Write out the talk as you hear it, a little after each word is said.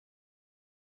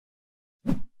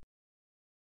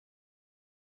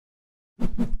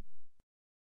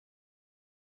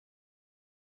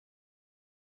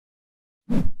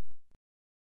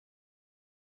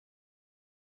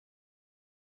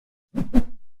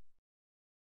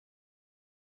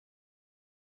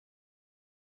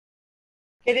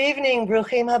Good evening,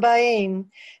 Bruchim Habayim,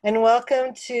 and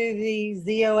welcome to the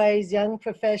ZOA's Young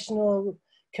Professional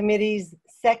Committee's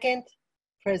second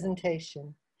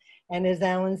presentation. And as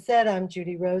Alan said, I'm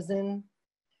Judy Rosen.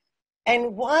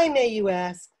 And why, may you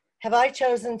ask, have I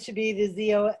chosen to be the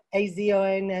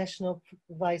ZOA National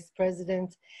Vice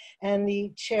President and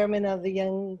the Chairman of the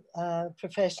Young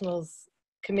Professionals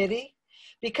Committee?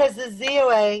 Because the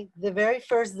ZOA, the very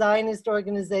first Zionist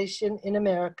organization in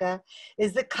America,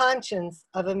 is the conscience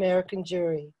of American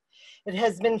Jewry. It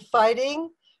has been fighting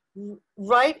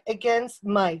right against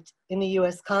might in the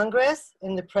US Congress,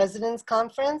 in the President's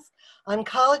Conference, on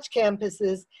college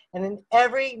campuses, and in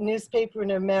every newspaper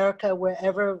in America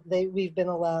wherever we've been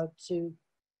allowed to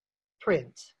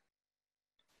print.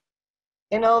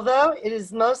 And although it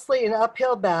is mostly an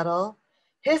uphill battle,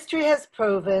 history has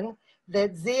proven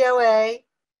that ZOA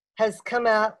has come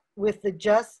out with the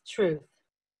just truth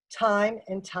time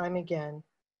and time again.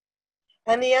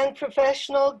 And the Young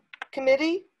Professional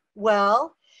Committee,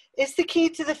 well, it's the key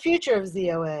to the future of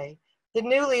ZOA, the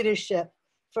new leadership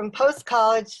from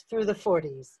post-college through the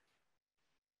 40s,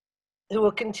 who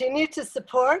will continue to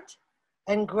support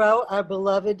and grow our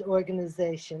beloved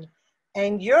organization.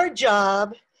 And your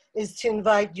job is to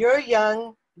invite your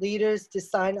young leaders to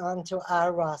sign on to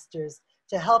our rosters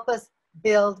to help us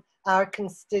build our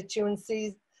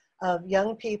constituencies of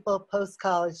young people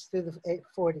post-college through the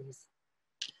 40s.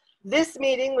 This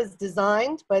meeting was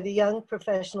designed by the Young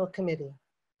Professional Committee.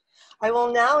 I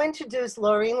will now introduce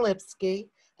Laureen Lipsky,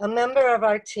 a member of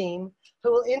our team,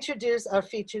 who will introduce our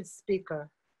featured speaker.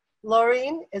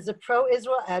 Laureen is a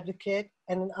pro-Israel advocate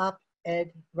and an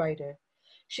op-ed writer.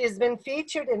 She has been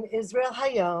featured in Israel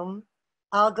Hayom,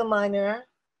 Algemeiner,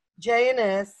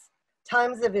 JNS,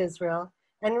 Times of Israel,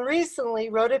 and recently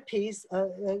wrote a piece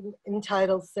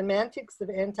entitled Semantics of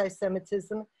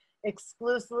Anti-Semitism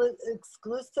exclusively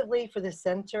for the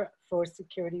Center for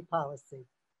Security Policy.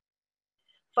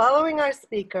 Following our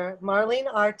speaker,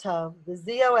 Marlene Artov, the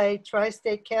ZOA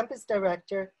Tri-State Campus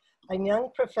Director and Young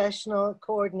Professional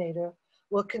Coordinator,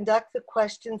 will conduct the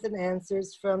questions and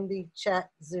answers from the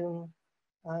chat Zoom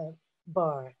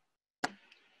bar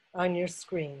on your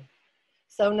screen.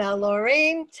 So now,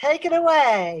 Laureen, take it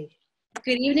away.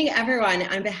 Good evening, everyone.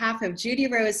 On behalf of Judy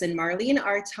Rosen, Marlene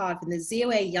Artov, and the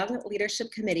ZOA Young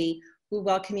Leadership Committee, we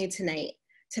welcome you tonight.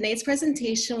 Tonight's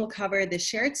presentation will cover the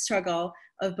shared struggle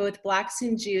of both Blacks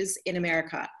and Jews in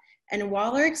America. And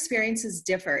while our experiences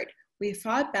differed, we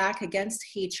fought back against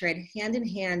hatred hand in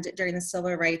hand during the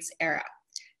Civil Rights era.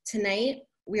 Tonight,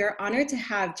 we are honored to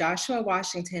have Joshua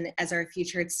Washington as our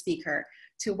featured speaker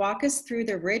to walk us through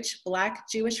the rich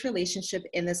Black-Jewish relationship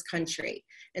in this country,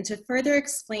 and to further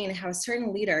explain how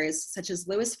certain leaders, such as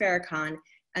Louis Farrakhan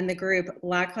and the group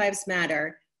Black Lives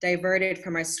Matter, diverted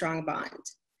from our strong bond.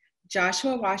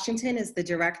 Joshua Washington is the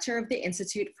director of the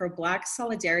Institute for Black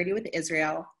Solidarity with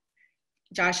Israel.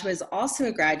 Joshua is also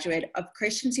a graduate of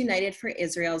Christians United for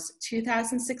Israel's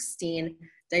 2016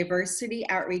 Diversity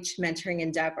Outreach Mentoring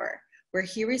Endeavor, where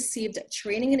he received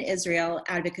training in Israel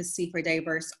advocacy for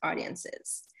diverse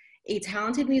audiences. A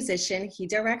talented musician, he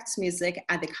directs music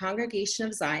at the Congregation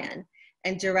of Zion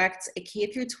and directs a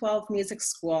K-12 music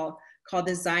school called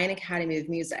the Zion Academy of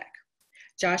Music.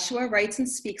 Joshua writes and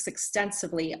speaks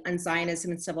extensively on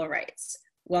Zionism and civil rights.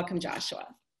 Welcome, Joshua.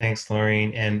 Thanks,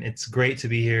 Laureen, and it's great to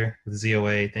be here with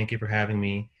ZOA. Thank you for having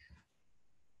me.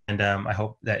 And I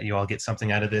hope that you all get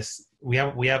something out of this. We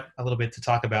have a little bit to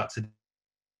talk about today.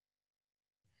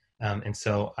 And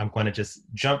so I'm going to just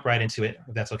jump right into it,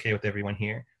 if that's okay with everyone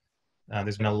here.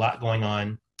 There's been a lot going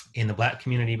on in the Black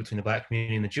community, between the Black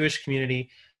community and the Jewish community.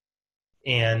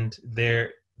 And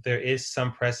there is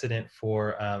some precedent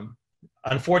for,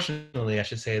 unfortunately, I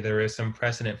should say, there is some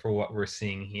precedent for what we're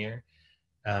seeing here.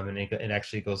 And it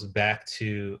actually goes back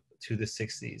to the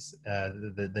 60s.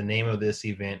 The name of this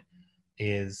event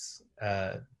is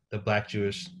the Black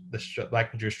Jewish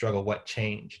struggle, What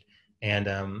Changed?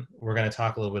 And we're going to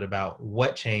talk a little bit about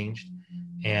what changed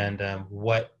and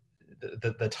what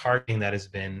the targeting that has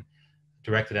been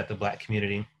directed at the Black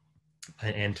community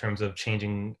in terms of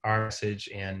changing our message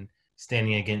and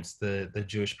standing against the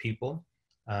Jewish people.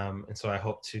 And so I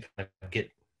hope to kind of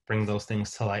bring those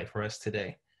things to light for us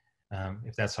today,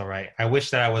 if that's all right. I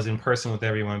wish that I was in person with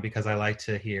everyone because I like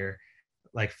to hear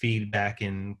like feedback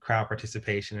and crowd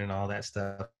participation and all that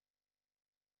stuff.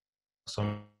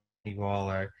 So you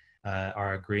all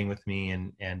are agreeing with me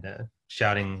and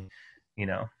shouting,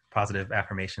 positive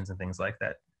affirmations and things like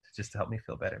that, just to help me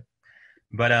feel better.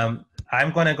 But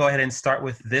I'm going to go ahead and start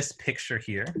with this picture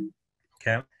here.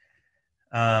 Okay.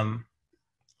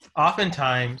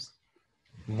 Oftentimes,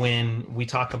 when we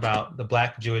talk about the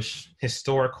Black-Jewish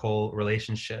historical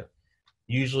relationship,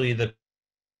 usually the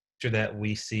picture that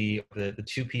we see, the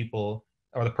two people,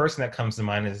 or the person that comes to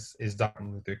mind is Dr.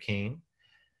 Luther King.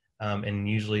 And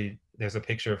usually there's a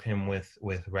picture of him with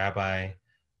Rabbi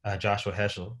Joshua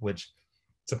Heschel, which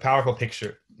it's a powerful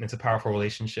picture. It's a powerful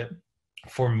relationship.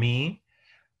 For me,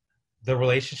 the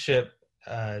relationship,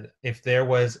 if there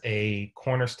was a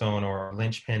cornerstone or a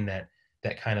linchpin that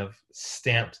kind of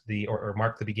stamped or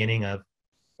marked the beginning of,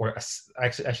 or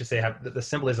actually I should say have the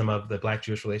symbolism of the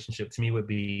Black-Jewish relationship, to me would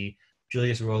be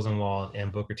Julius Rosenwald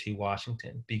and Booker T.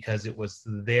 Washington, because it was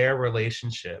their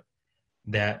relationship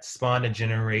that spawned a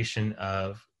generation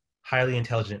of highly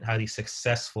intelligent, highly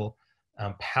successful,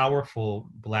 powerful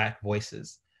Black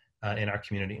voices in our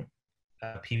community.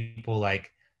 People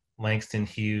like Langston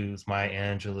Hughes, Maya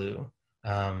Angelou,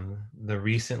 the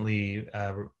recently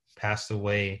passed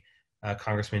away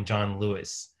Congressman John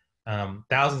Lewis,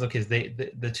 thousands of kids.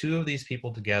 The two of these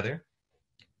people together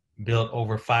built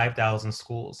over 5,000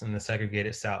 schools in the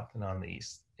segregated South and on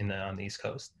the East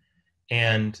Coast.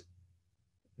 And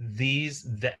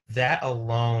that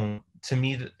alone, to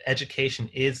me, the education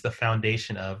is the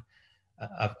foundation of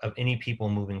any people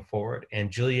moving forward. And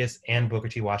Julius and Booker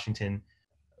T. Washington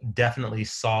definitely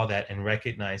saw that and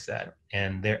recognized that,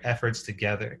 and their efforts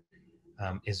together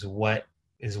is why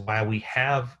we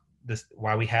have this,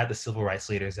 why we had the civil rights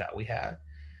leaders that we had,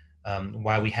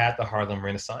 why we had the Harlem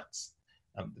Renaissance.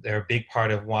 They're a big part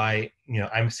of why,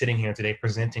 I'm sitting here today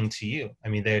presenting to you. I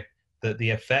mean, the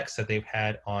effects that they've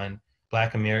had on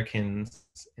Black Americans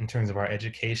in terms of our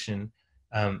education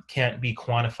can't be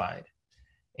quantified.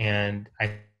 And I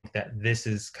think that this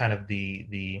is kind of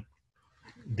the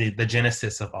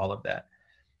genesis of all of that.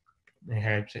 I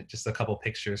have just a couple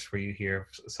pictures for you here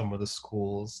of some of the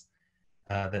schools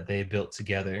that they built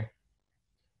together.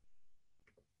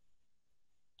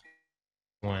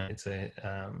 One, it's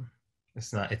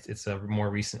a more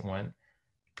recent one.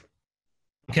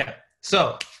 Okay,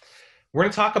 so we're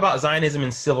going to talk about Zionism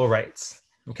and civil rights.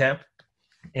 Okay,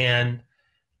 and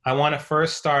I want to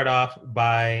first start off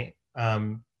by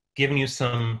giving you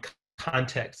some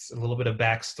context, a little bit of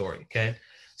backstory. Okay,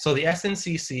 so the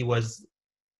SNCC was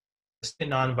the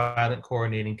Nonviolent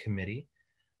Coordinating Committee.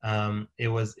 It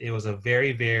was a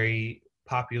very, very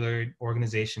popular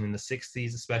organization in the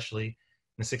 60s, especially in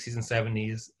the 60s and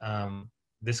 70s.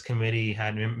 This committee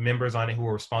had members on it who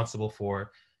were responsible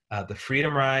for the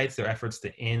freedom rides, their efforts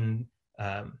to end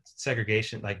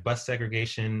segregation, like bus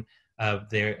segregation,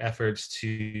 their efforts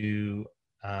to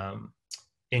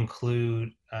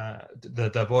include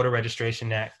the Voter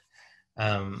Registration Act,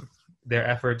 their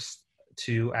efforts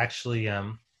to actually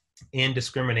end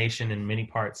discrimination in many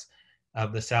parts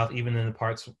of the South, even in the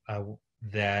parts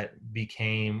that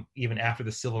became, even after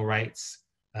the Civil Rights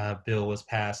Bill was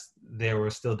passed, there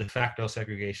was still de facto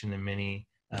segregation in many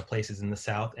places in the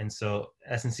South. And so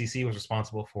SNCC was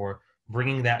responsible for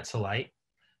bringing that to light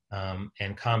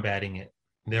and combating it.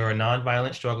 They were a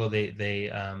nonviolent struggle. They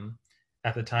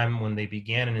at the time when they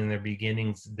began and in their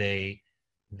beginnings, they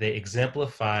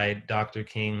exemplified Dr.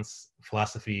 King's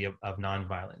philosophy of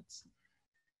nonviolence.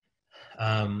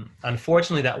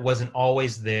 Unfortunately, that wasn't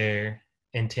always their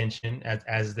intention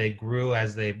as they grew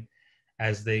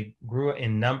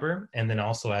in number, and then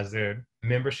also as their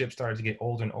membership started to get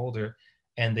older and older,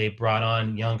 and they brought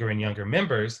on younger and younger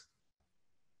members.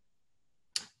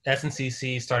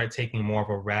 SNCC started taking more of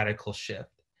a radical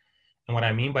shift. And what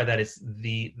I mean by that is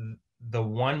the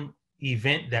one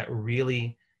event that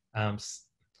really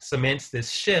cements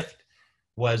this shift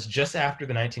was just after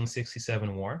the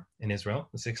 1967 war in Israel,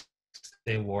 the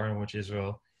Six-Day War, in which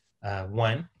Israel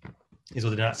won.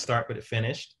 Israel did not start, but it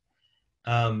finished.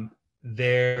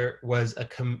 There was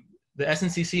the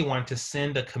SNCC wanted to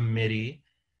send a committee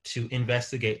to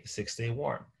investigate the Six-Day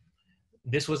War.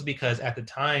 This was because at the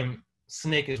time,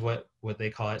 SNCC is what they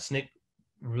call it. SNCC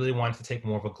really wanted to take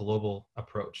more of a global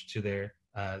approach to their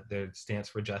stance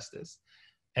for justice.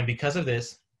 And because of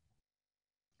this,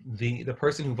 the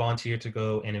person who volunteered to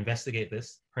go and investigate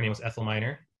this, her name was Ethel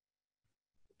Miner.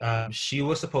 She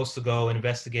was supposed to go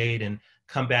investigate and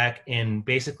come back and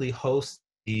basically host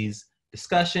these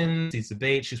discussions, these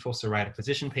debates. She was supposed to write a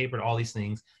position paper, all these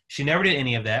things. She never did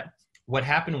any of that. What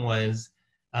happened was,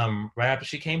 right after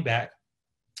she came back,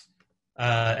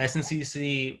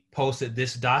 SNCC posted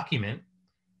this document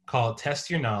called Test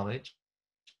Your Knowledge.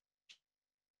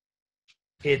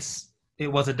 It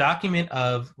was a document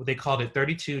of what they called it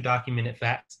 32 documented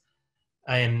facts.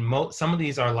 And some of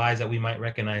these are lies that we might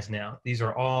recognize now. These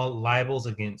are all libels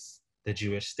against the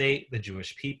Jewish state, the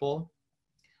Jewish people.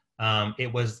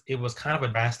 it was kind of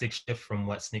a drastic shift from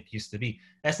what SNCC used to be.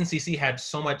 SNCC had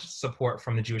so much support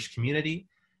from the Jewish community,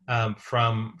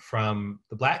 from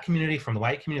the Black community, from the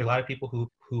white community, a lot of people who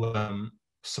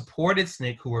supported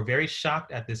SNCC, who were very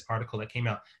shocked at this article that came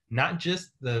out. Not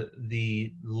just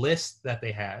the list that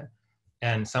they had,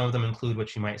 and some of them include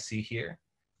what you might see here.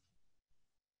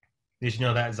 Did you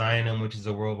know that Zionism, which is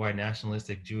a worldwide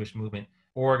nationalistic Jewish movement,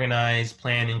 organized,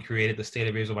 planned, and created the state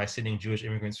of Israel by sending Jewish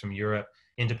immigrants from Europe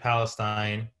into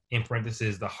Palestine, in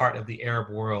parentheses, the heart of the Arab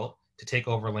world, to take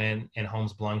over land and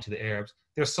homes belonging to the Arabs?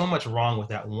 There's so much wrong with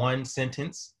that one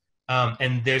sentence.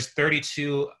 And there's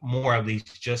 32 more of these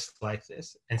just like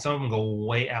this. And some of them go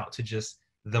way out to just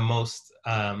the most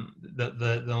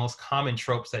the most common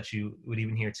tropes that you would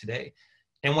even hear today.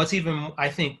 And what's even, I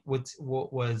think,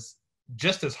 what was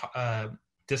just as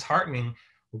disheartening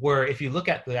were, if you look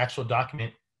at the actual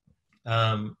document,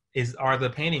 are the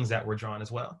paintings that were drawn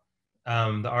as well.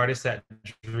 The artists that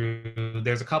drew,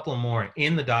 there's a couple more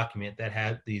in the document that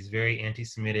had these very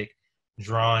anti-Semitic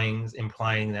drawings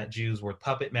implying that Jews were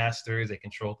puppet masters, they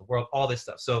controlled the world, all this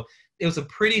stuff. So it was a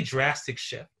pretty drastic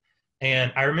shift.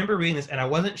 And I remember reading this and I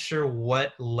wasn't sure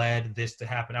what led this to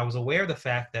happen. I was aware of the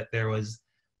fact that there was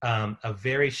a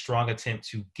very strong attempt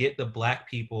to get the Black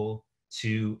people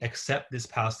to accept this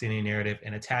Palestinian narrative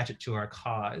and attach it to our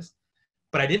cause.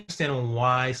 But I didn't understand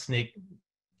why SNCC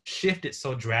shifted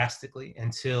so drastically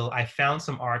until I found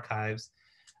some archives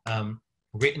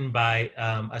written by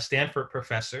a Stanford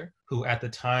professor who at the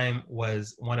time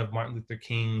was one of Martin Luther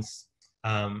King's,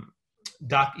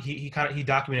 he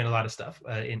documented a lot of stuff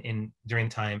during the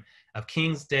time of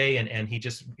King's Day, and he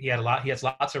has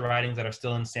lots of writings that are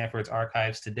still in Stanford's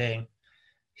archives today.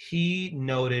 He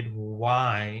noted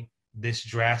why this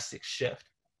drastic shift.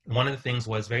 One of the things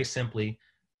was, very simply,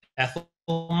 Ethel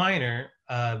Minor,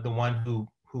 the one who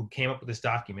came up with this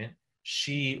document,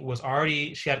 she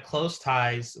had close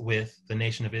ties with the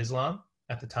Nation of Islam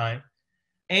at the time,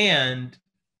 and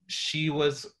she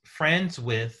was friends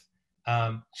with,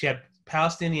 she had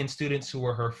Palestinian students who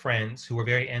were her friends who were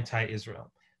very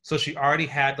anti-Israel. So she already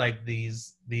had like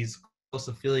these close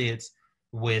affiliates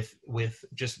with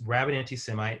just rabid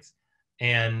anti-Semites,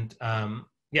 and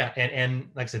and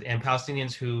like I said, and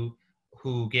Palestinians who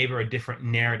gave her a different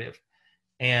narrative,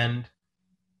 and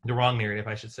the wrong narrative,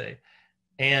 I should say.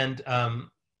 And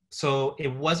so it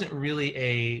wasn't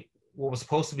really what was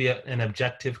supposed to be an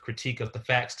objective critique of the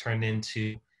facts turned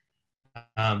into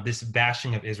this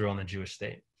bashing of Israel and the Jewish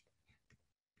state.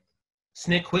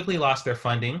 SNCC quickly lost their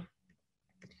funding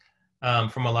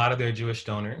from a lot of their Jewish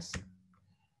donors.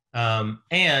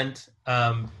 And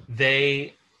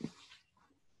they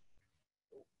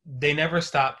never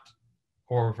stopped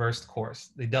or reversed course.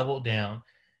 They doubled down.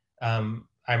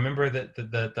 I remember that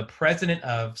the president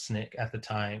of SNCC at the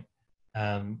time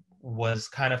was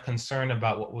kind of concerned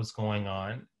about what was going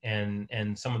on,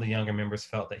 and some of the younger members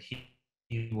felt that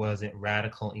he wasn't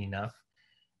radical enough,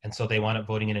 and so they wound up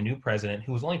voting in a new president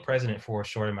who was only president for a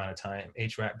short amount of time,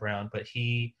 H. Rat Brown, but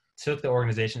he took the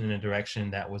organization in a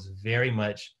direction that was very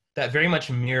much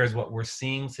mirrors what we're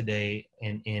seeing today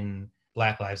in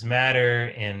Black Lives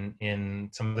Matter and in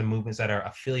some of the movements that are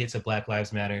affiliates of Black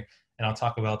Lives Matter. And I'll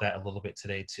talk about that a little bit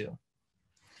today too.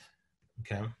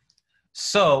 Okay,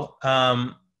 so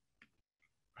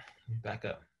back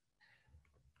up.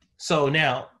 So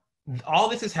now all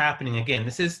this is happening again.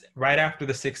 This is right after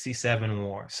the '67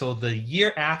 war. So the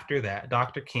year after that,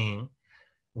 Dr. King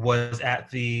was at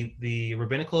the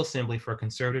Rabbinical Assembly for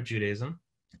Conservative Judaism,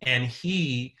 and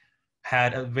he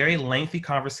had a very lengthy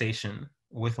conversation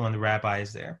with one of the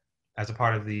rabbis there as a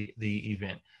part of the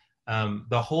event.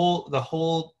 The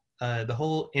whole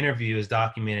interview is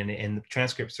documented, and the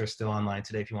transcripts are still online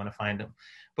today if you want to find them.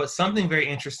 But something very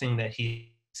interesting that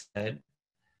he said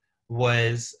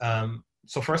was,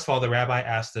 so first of all, the rabbi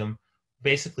asked him,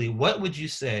 basically, what would you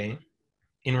say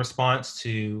in response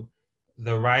to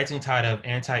the rising tide of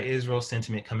anti-Israel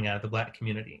sentiment coming out of the Black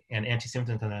community and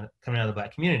anti-Semitism coming out of the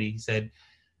Black community? He said,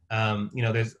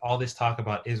 there's all this talk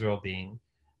about Israel being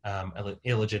an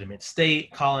illegitimate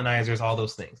state, colonizers, all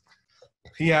those things.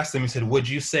 He asked them, he said, would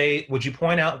you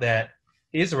point out that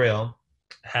Israel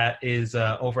is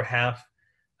over half,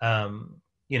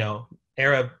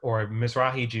 Arab or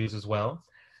Mizrahi Jews as well?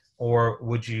 Or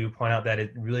would you point out that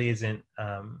it really isn't,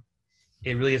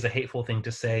 it really is a hateful thing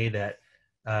to say that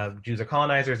Jews are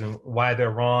colonizers and why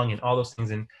they're wrong and all those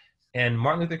things? And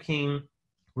Martin Luther King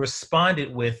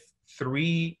responded with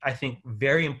 3, I think,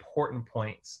 very important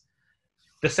points.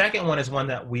 The second one is one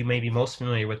that we may be most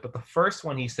familiar with, but the first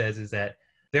one he says is that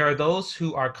there are those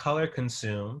who are color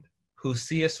consumed, who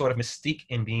see a sort of mystique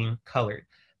in being colored.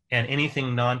 and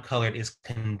anything non-colored is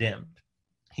condemned.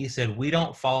 He said, we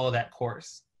don't follow that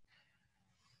course.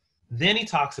 Then he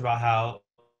talks about how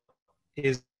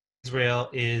Israel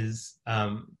is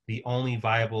the only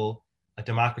viable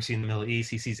democracy in the Middle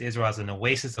East. He sees Israel as an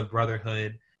oasis of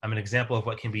brotherhood, an example of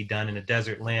what can be done in a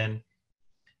desert land.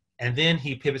 And then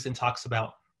he pivots and talks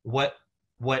about what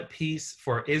peace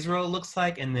for Israel looks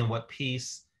like, and then what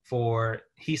peace for,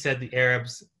 he said, the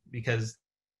Arabs, because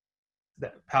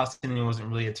Palestinian wasn't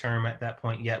really a term at that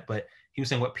point yet, but he was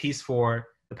saying what peace for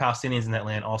the Palestinians in that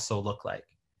land also looked like.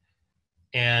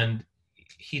 And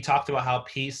he talked about how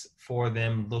peace for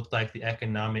them looked like the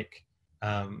economic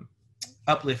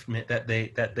upliftment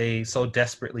that they so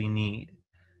desperately need.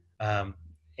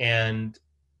 And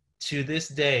to this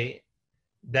day,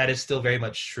 that is still very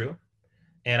much true.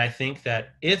 And I think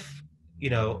that if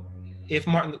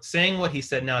Martin, saying what he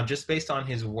said now, just based on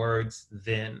his words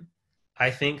then, I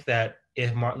think that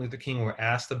if Martin Luther King were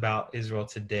asked about Israel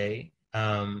today,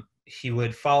 he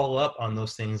would follow up on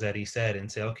those things that he said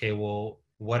and say, okay, well,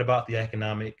 what about the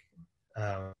economic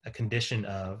condition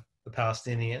of the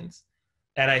Palestinians?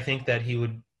 And I think that he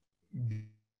would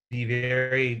be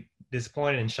very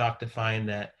disappointed and shocked to find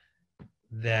that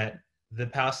the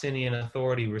Palestinian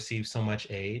Authority receives so much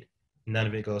aid, none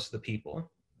of it goes to the people.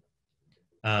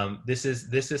 This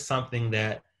is something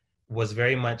that was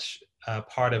very much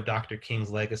part of Dr.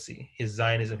 King's legacy, his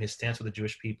Zionism, his stance with the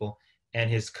Jewish people, and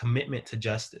his commitment to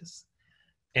justice.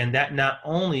 And that not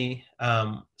only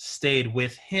stayed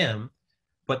with him,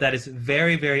 but that is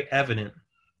very, very evident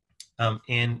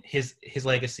in his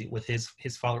legacy with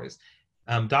his followers.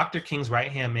 Dr. King's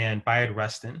right-hand man, Bayard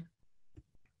Rustin,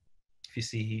 if you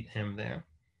see him there,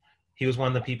 he was one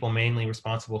of the people mainly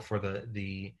responsible for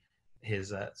the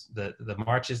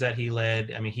marches that he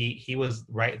led. I mean, he was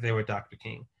right there with Dr.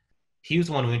 King. He was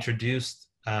the one who introduced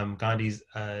Gandhi's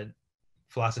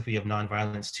philosophy of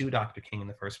nonviolence to Dr. King in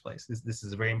the first place. This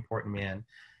is a very important man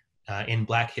in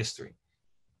Black history.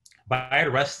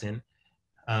 Bayard Rustin,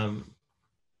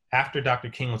 after Dr.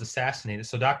 King was assassinated,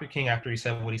 so Dr. King, after he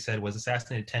said what he said, was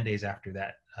assassinated 10 days after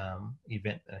that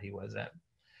event that he was at.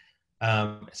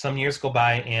 Some years go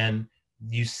by, and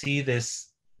you see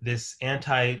this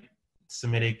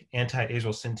anti-Semitic,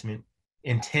 anti-Israel sentiment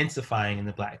intensifying in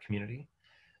the Black community.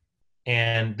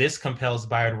 And this compels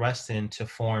Bayard Rustin to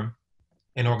form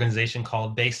an organization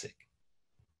called BASIC,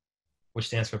 which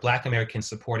stands for Black Americans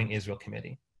Supporting Israel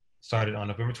Committee, started on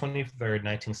November 23rd,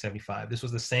 1975. This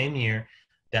was the same year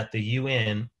that the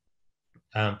UN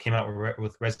came out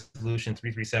with Resolution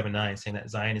 3379, saying that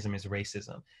Zionism is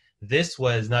racism. This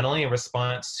was not only a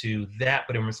response to that,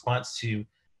 but in response to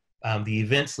the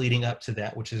events leading up to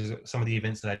that, which is some of the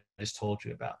events that I just told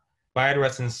you about. Bayard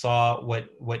Rustin saw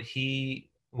what he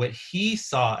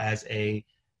saw as a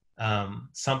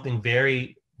something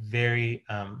very, very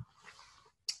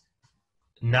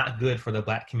not good for the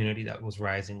Black community that was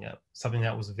rising up, something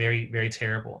that was very, very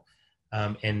terrible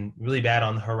and really bad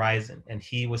on the horizon. And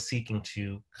he was seeking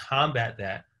to combat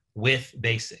that with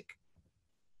BASIC.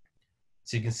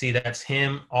 So you can see that's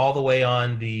him all the way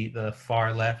on the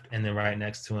far left, and then right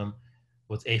next to him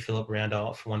was A. Philip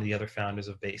Randolph, one of the other founders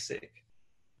of BASIC.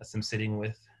 That's him sitting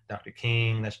with Dr.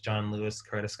 King. That's John Lewis,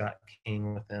 Coretta Scott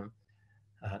King with them.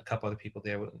 A couple other people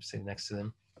there sitting next to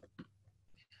them.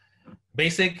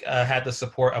 BASIC had the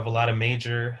support of a lot of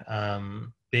major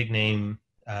big name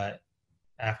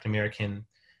African-American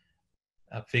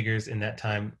figures in that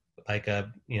time, like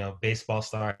baseball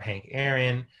star Hank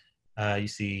Aaron. You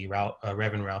see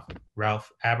Reverend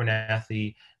Ralph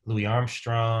Abernathy, Louis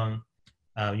Armstrong.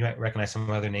 You might recognize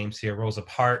some other names here: Rosa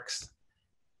Parks,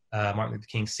 Martin Luther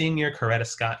King Sr., Coretta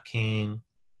Scott King.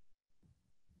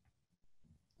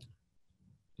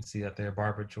 You see that there,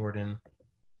 Barbara Jordan.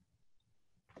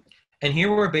 And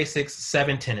here were BASIC's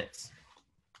 7 tenets.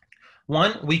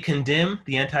 1, we condemn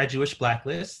the anti-Jewish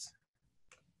blacklist.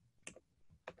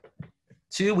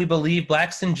 2, we believe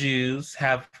Blacks and Jews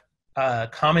have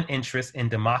common interests in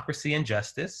democracy and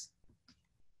justice.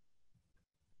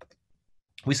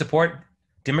 We support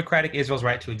democratic Israel's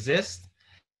right to exist.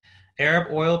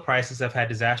 Arab oil prices have had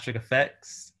disastrous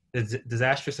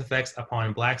effects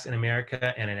upon Blacks in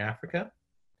America and in Africa.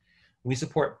 We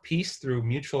support peace through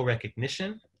mutual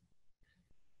recognition.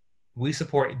 We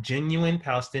support genuine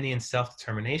Palestinian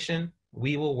self-determination.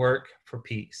 We will work for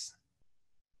peace.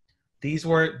 These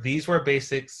were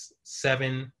BASIC's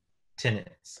 7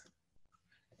 tenets.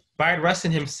 Bayard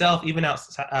Rustin himself, even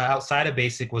outside of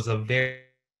BASIC, was a very,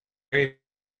 very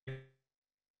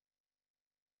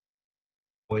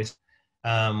voice.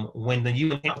 When the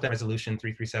UN came up with that resolution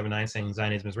 3379 saying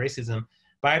Zionism is racism,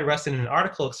 Bayard Rustin, in an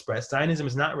article, expressed, Zionism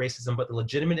is not racism, but the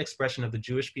legitimate expression of the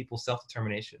Jewish people's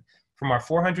self-determination. From our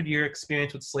 400-year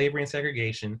experience with slavery and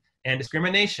segregation and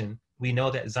discrimination, we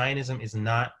know that Zionism is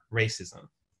not racism.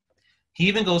 He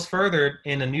even goes further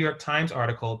in a New York Times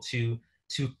article to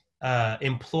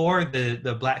implore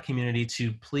the Black community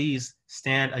to please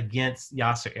stand against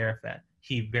Yasser Arafat.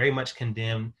 He very much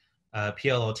condemned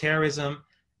PLO terrorism,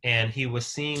 and he was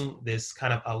seeing this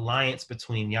kind of alliance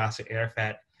between Yasser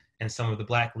Arafat and some of the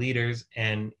Black leaders.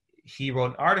 And he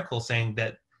wrote an article saying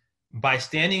that by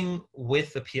standing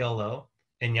with the PLO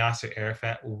and Yasser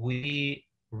Arafat, we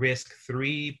risk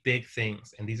three big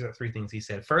things. And these are the three things he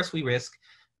said. First, we risk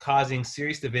causing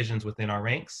serious divisions within our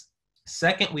ranks.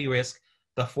 Second, we risk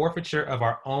the forfeiture of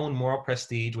our own moral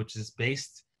prestige, which is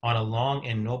based on a long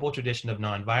and noble tradition of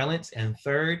nonviolence. And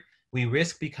third, we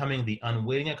risk becoming the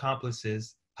unwitting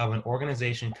accomplices of an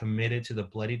organization committed to the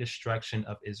bloody destruction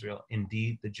of Israel,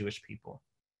 indeed the Jewish people.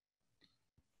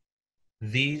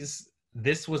 This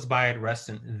was Bayard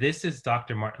Rustin. This is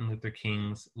Dr. Martin Luther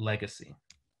King's legacy.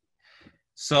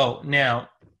 So now,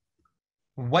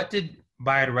 what did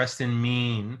Bayard Rustin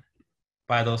mean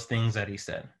by those things that he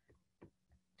said?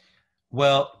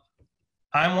 Well,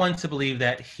 I'm one to believe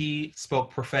that he spoke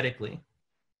prophetically,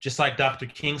 just like Dr.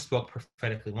 King spoke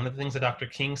prophetically. One of the things that Dr.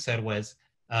 King said was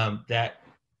that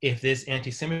if this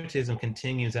anti-Semitism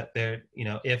continues, that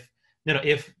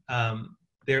if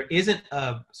there isn't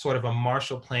a sort of a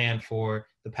Marshall Plan for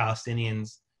the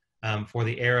Palestinians, for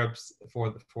the Arabs,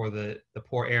 for the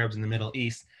poor Arabs in the Middle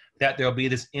East, that there'll be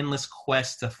this endless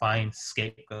quest to find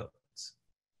scapegoats.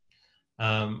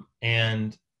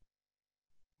 And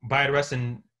Bayard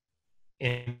Rustin,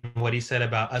 in what he said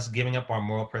about us giving up our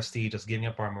moral prestige, us giving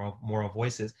up our moral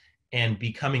voices, and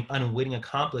becoming unwitting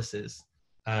accomplices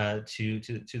to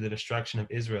the destruction of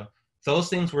Israel. Those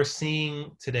things we're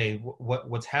seeing today,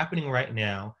 what's happening right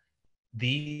now,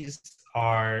 these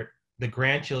are the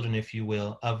grandchildren, if you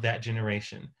will, of that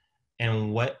generation.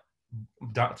 And what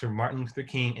Dr. Martin Luther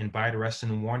King and Bayard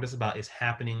Rustin warned us about is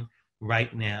happening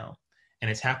right now.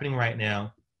 And it's happening right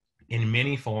now in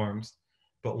many forms,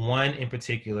 but one in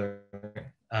particular,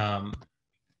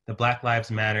 the Black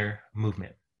Lives Matter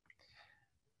movement.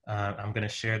 I'm going to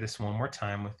share this one more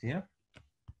time with you.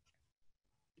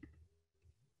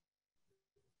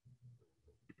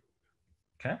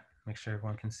 Okay, make sure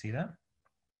everyone can see that.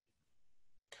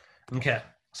 Okay,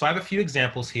 so I have a few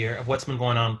examples here of what's been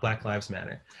going on with Black Lives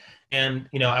Matter. And,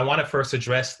 I want to first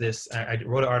address this. I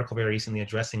wrote an article very recently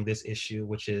addressing this issue,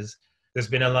 which is there's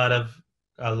been a lot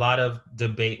of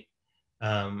debate,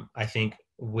 I think,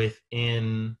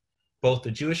 within both the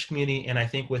Jewish community and I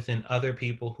think within other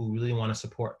people who really want to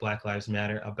support Black Lives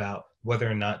Matter about whether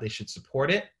or not they should support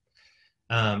it,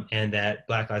 and that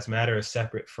Black Lives Matter is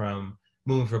separate from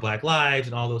Moving for Black Lives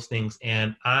and all those things.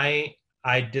 And I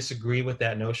disagree with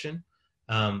that notion.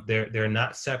 They're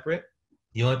not separate.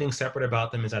 The only thing separate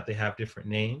about them is that they have different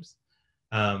names.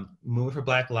 Moving for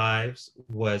Black Lives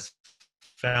was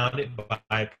founded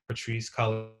by Patrisse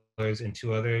Cullors and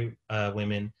two other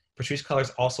women. Patrisse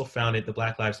Cullors also founded the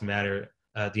Black Lives Matter,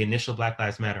 the initial Black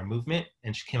Lives Matter movement,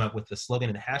 and she came up with the slogan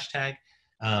and the hashtag.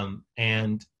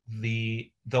 And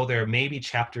though there may be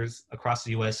chapters across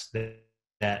the U.S.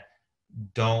 that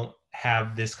don't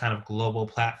have this kind of global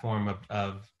platform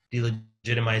of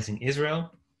delegitimizing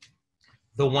Israel,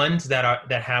 the ones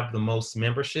that have the most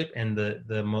membership and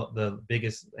the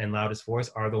biggest and loudest voice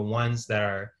are the ones that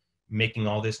are making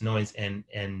all this noise and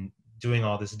doing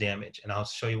all this damage. And I'll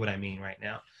show you what I mean right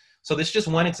now. So this is just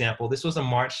one example. This was a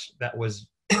march that was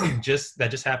just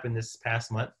happened this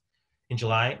past month in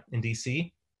July in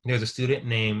DC. There was a student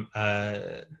named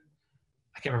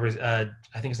I can't remember,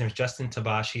 I think his name is Justin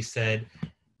Tabash. He said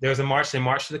there was a march, they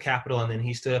marched to the Capitol, and then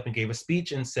he stood up and gave a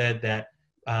speech and said that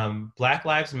Black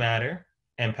Lives Matter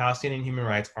and Palestinian human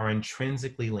rights are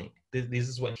intrinsically linked. This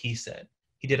is what he said.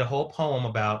 He did a whole poem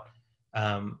about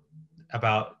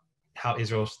how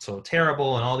Israel's so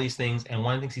terrible and all these things. And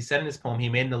one of the things he said in this poem, he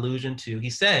made an allusion to, he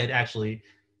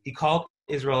called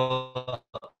Israel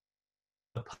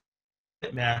a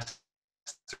puppet master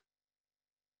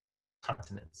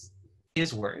continents.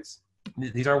 His words.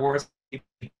 These are words of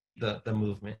the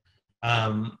movement.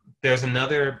 There's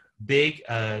another big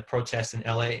protest in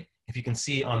LA. If you can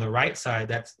see on the right side,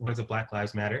 that's words of Black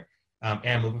Lives Matter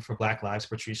and Moving for Black Lives,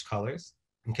 Patrisse Cullors.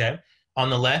 Okay. On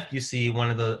the left, you see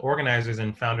one of the organizers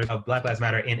and founders of Black Lives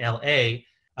Matter in LA.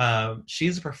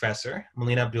 She's a professor,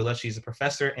 Melina Abdullah. She's a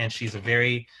professor, and she's a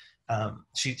very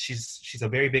she's a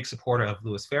very big supporter of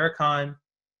Louis Farrakhan,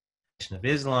 of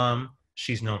Islam.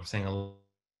 She's known for saying a lot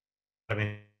of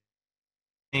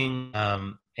things,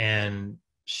 and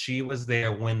she was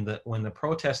there when the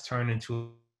protest turned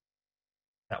into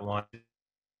that wanted to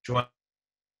join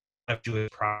Jewish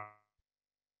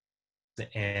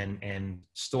and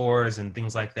stores and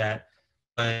things like that.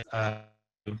 But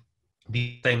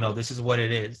be saying, no, this is what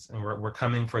it is, and we're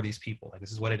coming for these people. Like,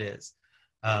 this is what it is.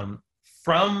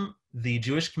 From the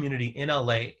Jewish community in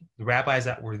LA, the rabbis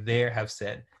that were there have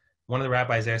said, one of the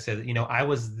rabbis there said, I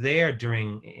was there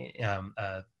during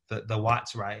the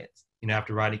Watts riots,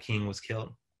 after Rodney King was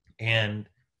killed, and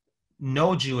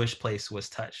no Jewish place was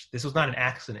touched. This was not an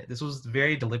accident. This was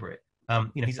very deliberate.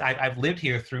 I've lived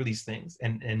here through these things,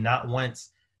 and not once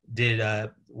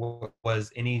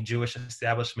was any Jewish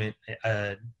establishment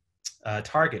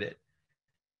targeted.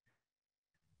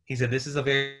 He said, this is a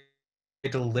very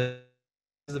deliberate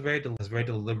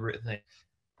thing.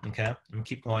 Okay, I'm gonna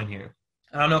keep going here.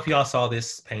 I don't know if y'all saw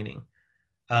this painting.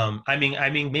 I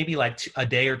mean, maybe like a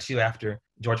day or two after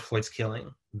George Floyd's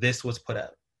killing, this was put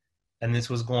up, and this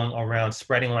was going around,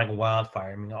 spreading like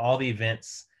wildfire. I mean, all the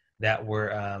events that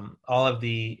were, all of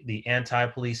the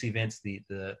anti-police events,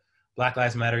 the Black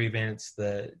Lives Matter events,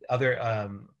 the other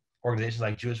organizations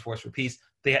like Jewish Force for Peace,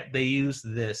 they used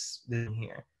this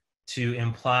here to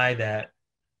imply that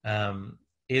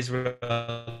Israel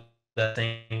does the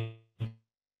same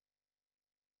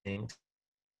thing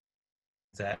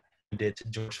that did to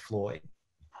George Floyd.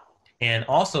 And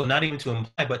also, not even to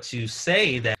imply, but to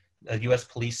say that U.S.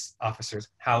 police officers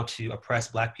how to oppress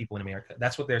Black people in America.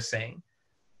 That's what they're saying.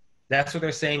 That's what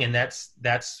they're saying, and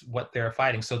that's what they're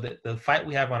fighting. So the fight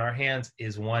we have on our hands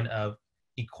is one of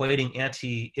equating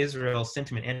anti-Israel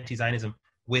sentiment, anti-Zionism,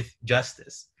 with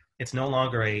justice. It's no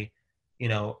longer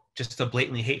just a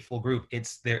blatantly hateful group.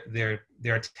 It's they're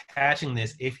attaching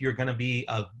this. If you're going to be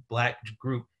a Black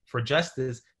group for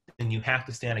justice, then you have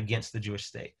to stand against the Jewish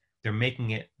state. They're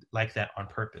making it like that on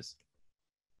purpose.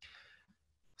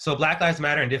 So Black Lives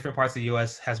Matter in different parts of the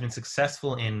U.S. has been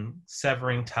successful in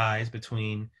severing ties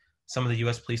between some of the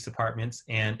U.S. police departments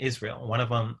and Israel. One of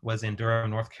them was in Durham,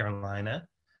 North Carolina.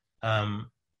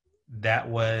 That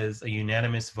was a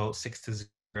unanimous vote, 6-0.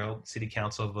 City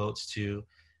council votes to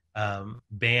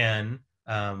ban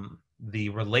the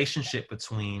relationship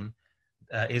between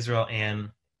Israel and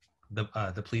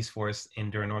the police force in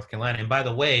Durham, North Carolina. And by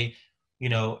the way,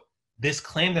 this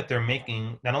claim that they're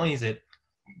making, not only is it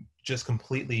just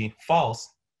completely false,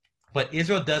 but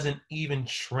Israel doesn't even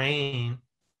train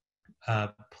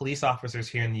police officers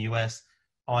here in the U.S.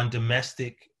 on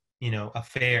domestic,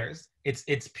 affairs.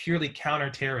 It's purely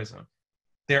counterterrorism.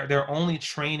 They're only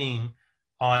training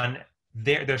on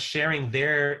they're sharing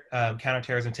their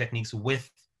counterterrorism techniques with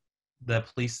the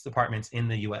police departments in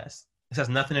the U.S. This has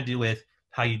nothing to do with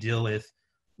how you deal with,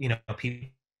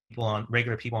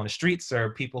 regular people on the streets or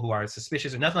people who are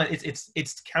suspicious or nothing.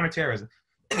 It's counterterrorism,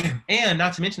 and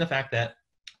not to mention the fact that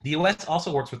the U.S.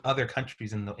 also works with other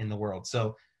countries in the world.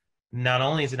 So not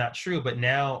only is it not true, but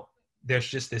now there's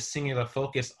just this singular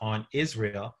focus on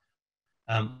Israel,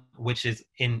 which is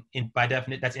by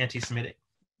definition that's anti-Semitic,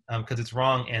 because it's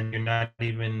wrong, and you're not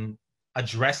even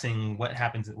addressing what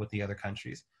happens with the other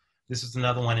countries. This is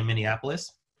another one in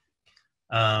Minneapolis.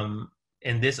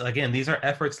 And this, again, these are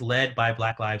efforts led by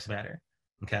Black Lives Matter,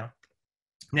 okay?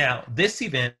 Now, this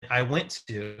event I went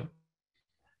to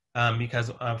because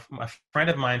a friend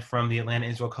of mine from the Atlanta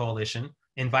Israel Coalition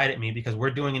invited me, because we're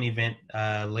doing an event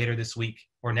later this week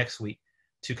or next week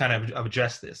to kind of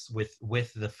address this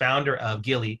with the founder of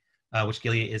Gilly, which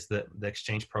Gilly is the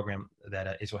exchange program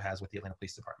that Israel has with the Atlanta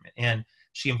Police Department. And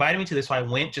she invited me to this, so I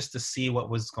went just to see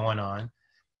what was going on.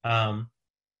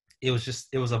 It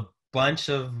was a bunch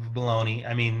of baloney.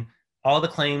 I mean, all the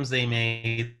claims they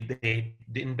made, they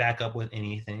didn't back up with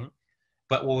anything.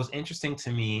 But what was interesting to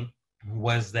me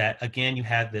was that, again, you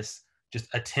had this just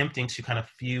attempting to kind of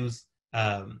fuse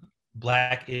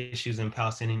Black issues and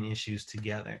Palestinian issues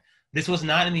together. This was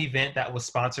not an event that was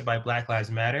sponsored by Black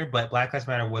Lives Matter, but Black Lives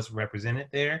Matter was represented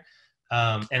there.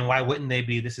 And why wouldn't they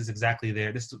be? This is exactly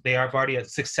there. They have already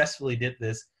successfully did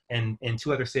this in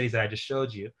 2 other cities that I just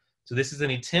showed you. So this is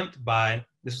an attempt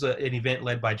this was an event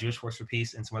led by Jewish Force for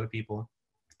Peace and some other people.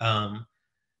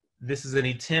 This is an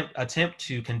attempt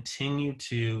to continue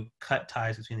to cut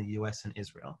ties between the U.S. and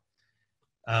Israel.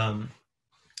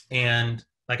 And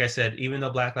like I said, even though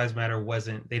Black Lives Matter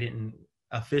they didn't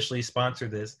officially sponsor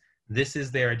this, this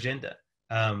is their agenda.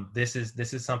 This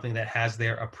is something that has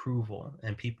their approval,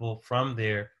 and people from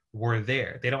there were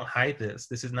there. They don't hide this.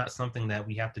 This is not something that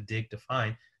we have to dig to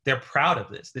find. They're proud of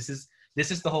this. This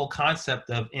is the whole concept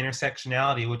of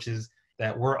intersectionality, which is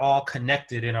that we're all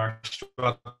connected in our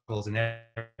struggles, and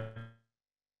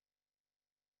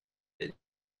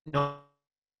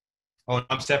oh,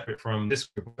 I'm separate from this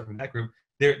group, from that group.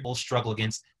 They will struggle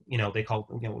against, they call,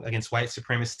 against white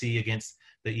supremacy, against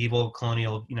the evil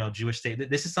colonial, Jewish state.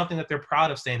 This is something that they're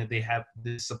proud of, saying that they have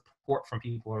this support from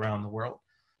people around the world.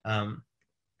 And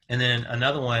then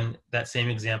another one, that same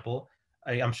example,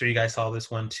 I'm sure you guys saw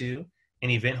this one too, an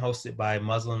event hosted by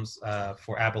Muslims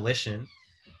for abolition.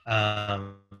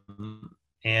 And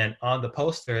on the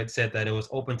poster, it said that it was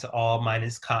open to all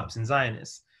minus Copts and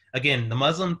Zionists. Again, the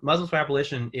Muslims for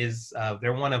Abolition is,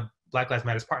 they're one of Black Lives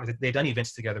Matter's partners. They've done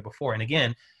events together before. And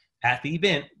again, at the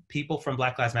event, people from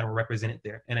Black Lives Matter were represented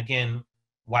there. And again,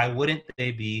 why wouldn't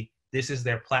they be? This is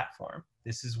their platform.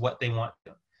 This is what they want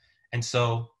to do. And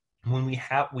so when we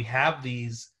have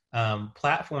these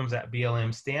platforms that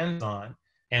BLM stands on,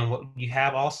 and what you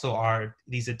have also are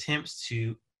these attempts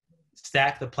to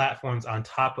stack the platforms on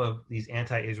top of these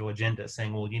anti-Israel agendas,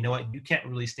 saying, well, you know what, you can't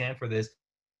really stand for this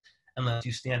unless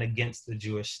you stand against the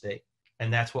Jewish state.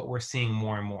 And that's what we're seeing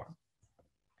more and more.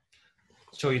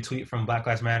 I'll show you a tweet from Black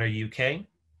Lives Matter UK.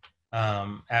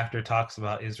 After talks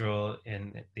about Israel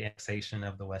and the annexation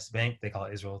of the West Bank, they call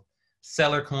it Israel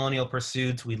settler colonial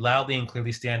pursuits. We loudly and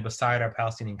clearly stand beside our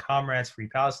Palestinian comrades, free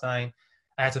Palestine.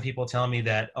 I had some people telling me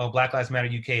that, oh, Black Lives Matter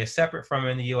UK is separate from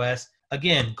in the US.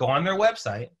 Again, go on their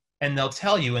website and they'll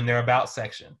tell you in their About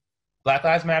section. Black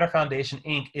Lives Matter Foundation,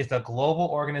 Inc. is a global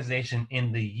organization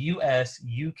in the US,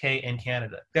 UK, and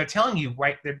Canada. They're telling you,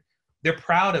 right, they're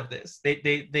proud of this.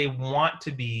 They want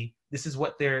to be, this is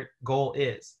what their goal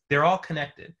is. They're all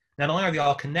connected. Not only are they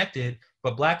all connected,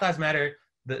 but Black Lives Matter,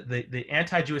 the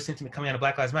anti-Jewish sentiment coming out of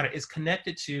Black Lives Matter is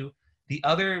connected to the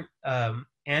other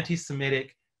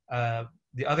anti-Semitic, all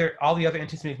the other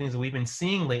anti-Semitic things that we've been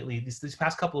seeing lately, these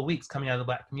past couple of weeks coming out of the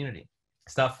Black community.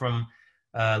 Stuff from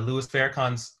Louis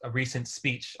Farrakhan's recent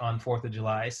speech on 4th of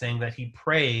July, saying that he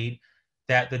prayed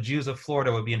that the Jews of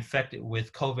Florida would be infected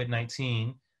with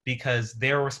COVID-19 because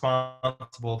they're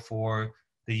responsible for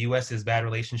the US's bad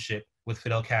relationship with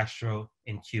Fidel Castro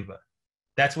in Cuba.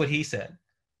 That's what he said.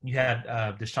 You had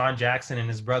Deshaun Jackson and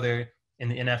his brother in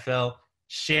the NFL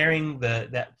sharing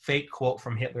that fake quote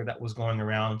from Hitler that was going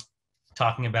around,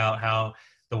 talking about how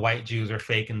the white Jews are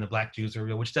fake and the black Jews are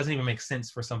real, which doesn't even make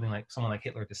sense for someone like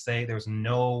Hitler to say. There's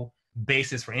no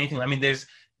basis for anything. I mean,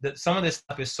 some of this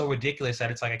stuff is so ridiculous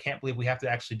that it's like, I can't believe we have to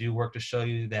actually do work to show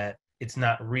you that it's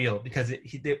not real, because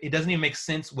it doesn't even make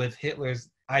sense with Hitler's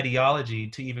ideology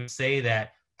to even say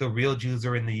that the real Jews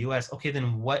are in the US. Okay,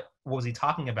 then what was he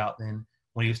talking about then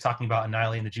when he was talking about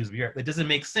annihilating the Jews of Europe? It doesn't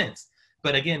make sense.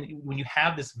 But again, when you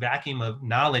have this vacuum of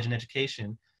knowledge and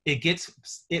education,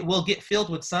 it will get filled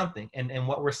with something. And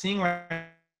what we're seeing right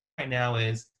now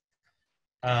is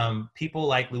people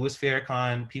like Louis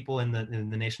Farrakhan, people in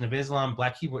the Nation of Islam,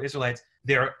 Black Hebrew Israelites,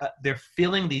 they're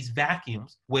filling these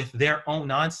vacuums with their own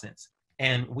nonsense.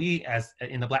 And we, as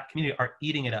in the Black community, are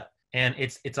eating it up. And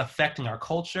it's affecting our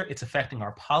culture. It's affecting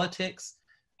our politics.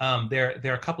 There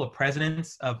are a couple of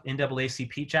presidents of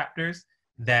NAACP chapters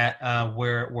that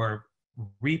were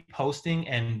reposting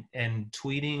and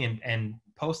tweeting and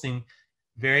posting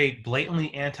very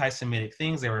blatantly anti-Semitic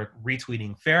things. They were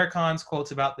retweeting Farrakhan's quotes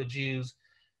about the Jews.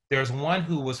 There's one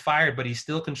who was fired, but he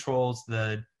still controls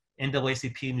the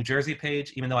NAACP New Jersey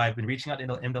page, even though I've been reaching out to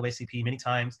NAACP many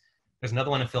times. There's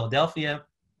another one in Philadelphia.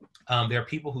 There are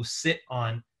people who sit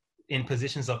in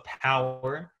positions of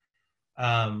power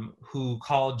who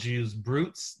call Jews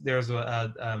brutes. There's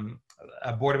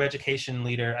a Board of Education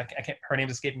leader, her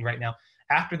name's escaping me right now.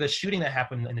 After the shooting that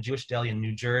happened in the Jewish deli in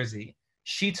New Jersey,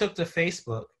 she took to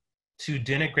Facebook to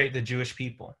denigrate the Jewish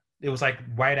people. It was like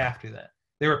right after that.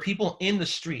 There were people in the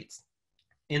streets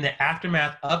in the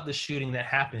aftermath of the shooting that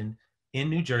happened in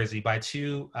New Jersey by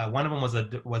two. One of them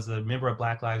was a member of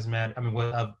Black Lives Matter.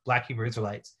 Of Black Hebrew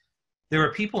Israelites. There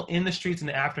were people in the streets in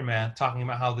the aftermath talking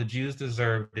about how the Jews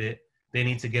deserved it. They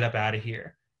need to get up out of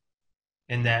here.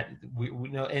 And that we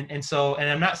know, and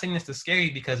I'm not saying this to scare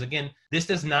you, because again, this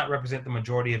does not represent the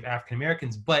majority of African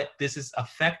Americans, but this is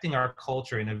affecting our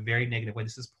culture in a very negative way.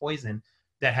 This is poison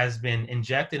that has been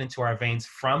injected into our veins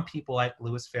from people like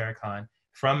Louis Farrakhan,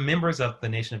 from members of the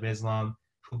Nation of Islam,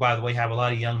 who, by the way, have a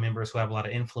lot of young members who have a lot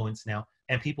of influence now,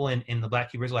 and people in the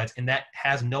Black Hebrew Israelites, and that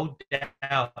has no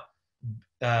doubt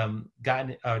no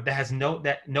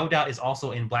doubt is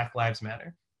also in Black Lives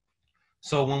Matter.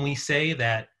 So when we say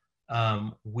that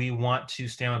we want to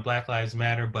stand with Black Lives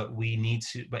Matter, but it needs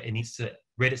to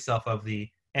rid itself of the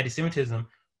anti-Semitism,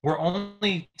 we're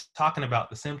only talking about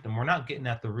the symptom. We're not getting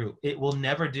at the root. It will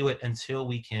never do it until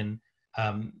we can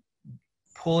uproot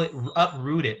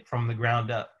it from the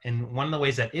ground up. And one of the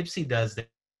ways that IPSI does that,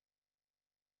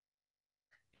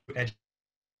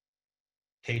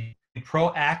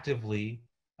 proactively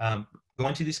go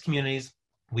into these communities.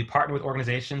 We partner with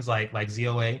organizations like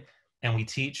ZOA, and we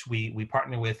teach. We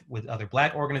partner with other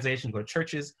Black organizations, go to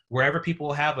churches, wherever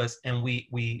people have us, and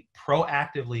we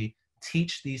proactively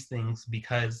teach these things,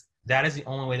 because that is the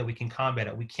only way that we can combat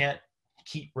it. We can't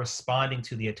keep responding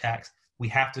to the attacks. We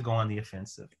have to go on the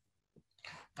offensive.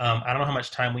 I don't know how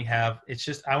much time we have. It's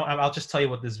just, I'll just tell you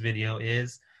what this video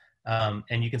is.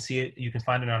 And you can see it, you can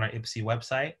find it on our IPSI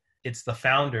website. It's the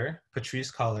founder,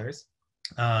 Patrice Cullors.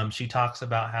 She talks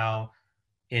about how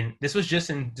this was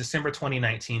just in December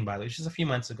 2019, by the way, just a few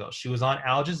months ago. She was on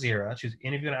Al Jazeera. She was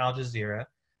interviewed on Al Jazeera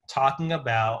talking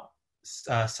about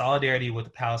solidarity with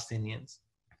the Palestinians.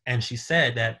 And she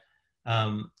said that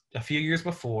a few years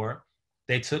before,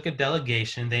 they took a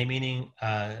delegation, they meaning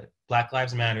Black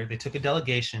Lives Matter, they took a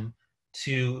delegation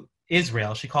to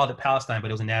Israel. She called it Palestine,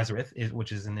 but it was in Nazareth,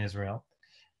 which is in Israel.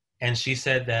 And she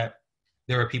said that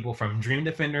there were people from Dream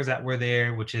Defenders that were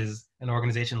there, which is an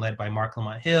organization led by Mark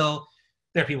Lamont Hill.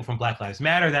 There are people from Black Lives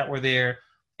Matter that were there.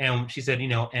 And she said,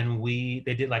 and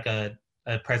they did like a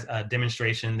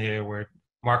demonstration there where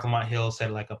Mark Lamont Hill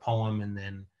said like a poem, and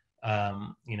then,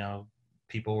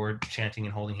 people were chanting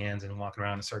and holding hands and walking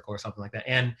around in a circle or something like that.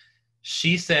 And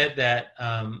she said that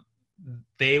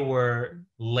they were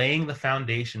laying the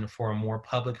foundation for a more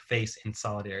public face in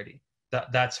solidarity.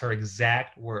 That's her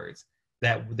exact words,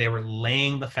 that they were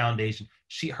laying the foundation.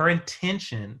 Her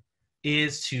intention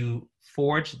is to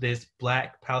forge this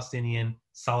Black Palestinian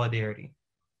solidarity.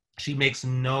 She makes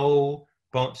no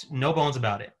bones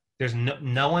about it. There's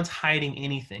no one's hiding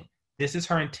anything. This is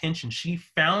her intention. She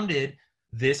founded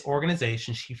this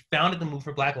organization. She founded the Move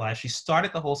for Black Lives. She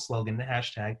started the whole slogan, the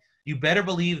hashtag. You better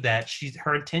believe that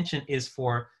her intention is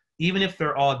for, even if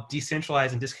they're all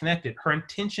decentralized and disconnected, her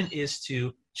intention is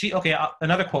to,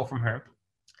 another quote from her.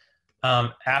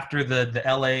 After the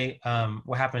LA,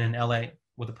 what happened in LA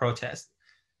with the protest,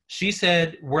 she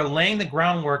said, "We're laying the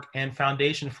groundwork and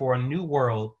foundation for a new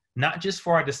world, not just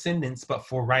for our descendants, but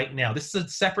for right now." This is a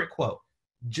separate quote,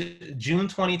 June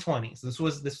 2020. So this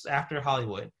was after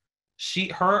Hollywood.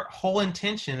 Her whole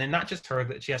intention, and not just her,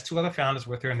 that she has two other founders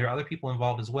with her, and there are other people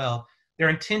involved as well. Their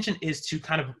intention is to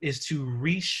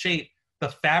reshape the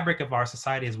fabric of our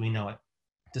society as we know it,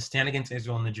 to stand against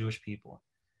Israel and the Jewish people.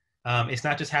 It's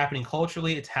not just happening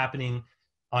culturally; it's happening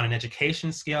on an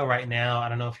education scale right now. I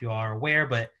don't know if you are aware,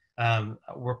 but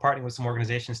we're partnering with some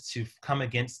organizations to come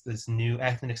against this new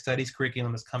ethnic studies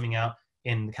curriculum that's coming out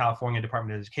in the California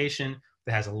Department of Education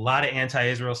that has a lot of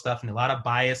anti-Israel stuff and a lot of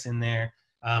bias in there.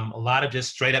 A lot of just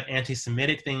straight up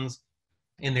anti-Semitic things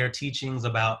in their teachings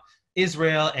about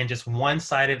Israel, and just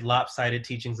one-sided, lopsided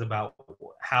teachings about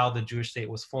how the Jewish state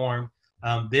was formed.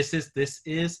 This is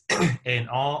an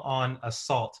all-on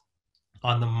assault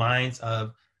on the minds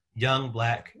of young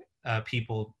Black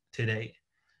people today.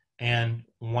 And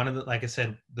one of the, like I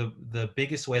said, the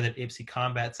biggest way that IPSI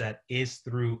combats that is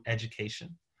through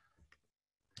education.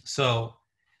 So,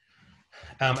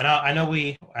 and I know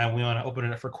we want to open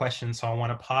it up for questions, so I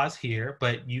want to pause here,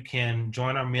 but you can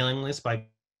join our mailing list by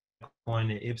going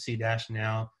to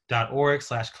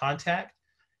ipsi-now.org/contact.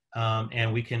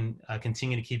 And we can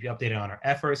continue to keep you updated on our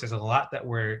efforts. There's a lot that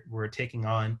we're taking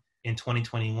on in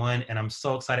 2021, and I'm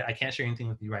so excited. I can't share anything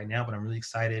with you right now, but I'm really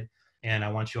excited, and I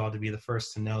want you all to be the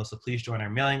first to know. So please join our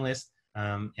mailing list,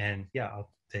 and yeah, I'll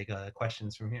take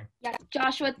questions from here. Yeah,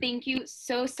 Joshua, thank you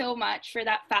so much for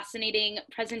that fascinating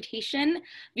presentation.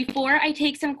 Before I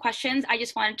take some questions, I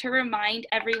just wanted to remind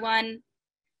everyone,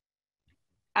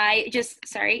 I just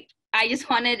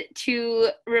wanted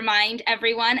to remind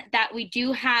everyone that we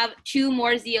do have 2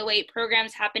 more ZOA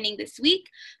programs happening this week.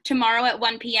 Tomorrow at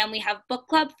 1 p.m. we have book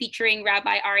club featuring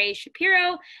Rabbi R.A.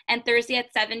 Shapiro, and Thursday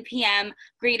at 7 p.m.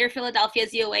 Greater Philadelphia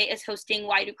ZOA is hosting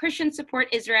Why Do Christians Support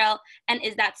Israel, and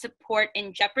Is That Support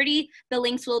in Jeopardy? The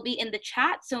links will be in the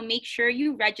chat, so make sure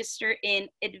you register in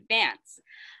advance.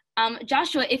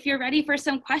 Joshua, if you're ready for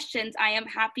some questions, I am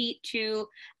happy to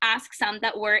ask some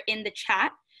that were in the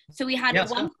chat. So we had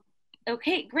one.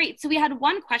 Okay, great. So we had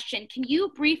one question. Can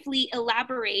you briefly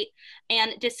elaborate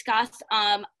and discuss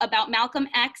about Malcolm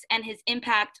X and his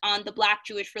impact on the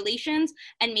Black-Jewish relations,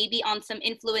 and maybe on some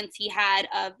influence he had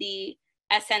of the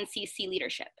SNCC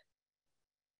leadership?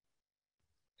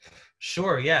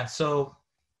 Sure, yeah. So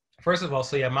first of all,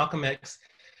 Malcolm X,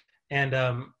 and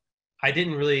I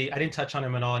didn't touch on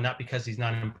him at all, not because he's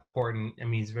not important. I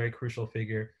mean, he's a very crucial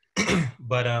figure,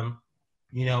 but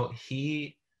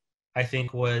he, I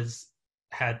think, was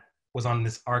on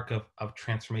this arc of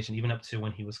transformation even up to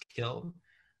when he was killed.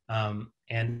 And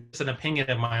it's an opinion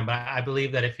of mine, but I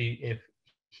believe that if he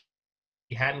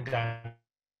hadn't gotten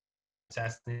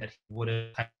assassinated,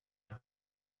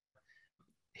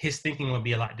 his thinking would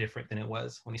be a lot different than it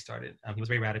was when he started. He was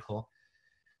very radical.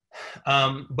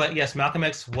 But yes, Malcolm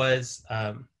X was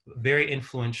very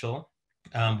influential.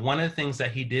 One of the things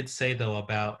that he did say, though,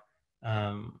 about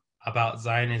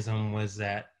Zionism was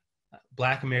that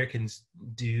Black Americans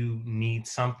do need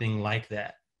something like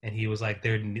that. And he was like,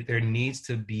 there needs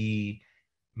to be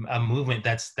a movement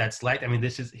that's like, I mean,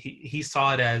 he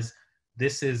saw it as,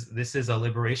 this is a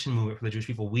liberation movement for the Jewish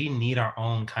people. We need our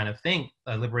own kind of thing,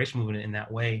 a liberation movement in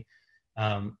that way.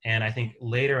 And I think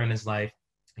later in his life,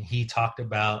 he talked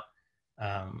about,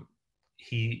 a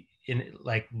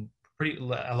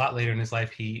lot later in his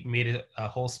life, he made a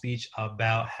whole speech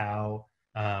about how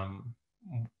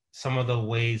some of the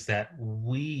ways that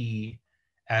we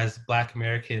as Black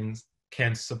Americans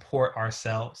can support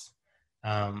ourselves.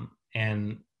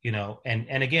 And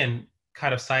again,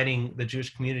 kind of citing the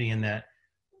Jewish community in that,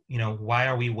 why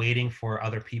are we waiting for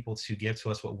other people to give to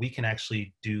us what we can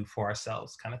actually do for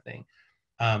ourselves, kind of thing.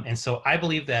 And so I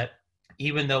believe that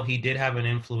even though he did have an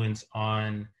influence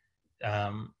on,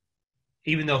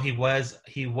 even though he was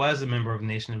a member of the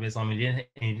Nation of Islam, he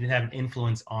didn't have an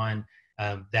influence on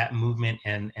that movement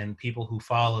and people who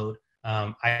followed.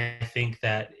 I think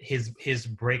that his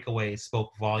breakaway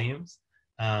spoke volumes,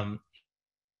 and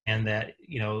that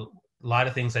a lot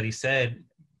of things that he said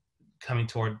coming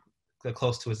toward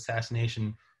close to his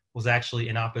assassination was actually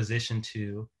in opposition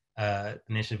to the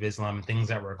Nation of Islam and things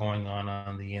that were going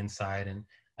on the inside.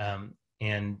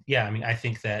 And yeah, I mean, I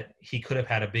think that he could have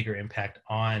had a bigger impact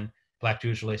on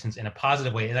Black-Jewish relations in a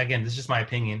positive way. And again, this is just my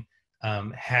opinion,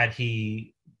 had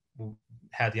he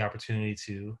had the opportunity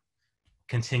to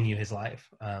continue his life.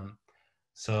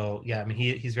 So yeah, I mean,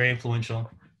 he's very influential.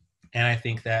 And I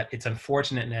think that it's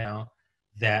unfortunate now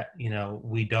that,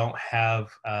 we don't have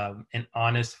an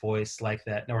honest voice like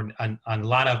that, or a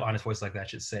lot of honest voices like that, I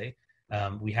should say.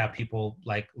 We have people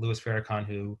like Louis Farrakhan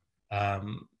who,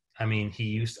 I mean,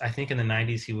 I think in the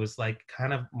 90s, he was like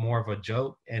kind of more of a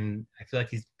joke. And I feel like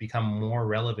he's become more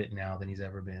relevant now than he's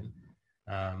ever been,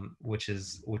 which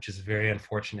is very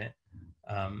unfortunate.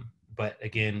 But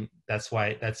again, that's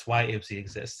why IPSI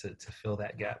exists, to fill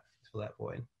that gap, to fill that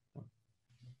void.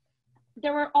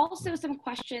 There were also some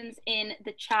questions in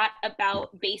the chat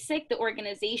about BASIC, the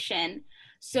organization.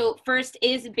 So first,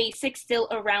 is BASIC still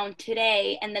around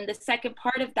today? And then the second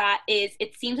part of that is,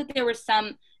 it seems that there were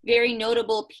some very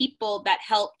notable people that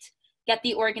helped get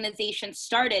the organization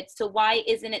started. So why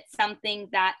isn't it something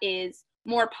that is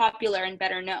more popular and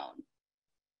better known?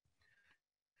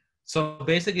 So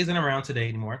BASIC isn't around today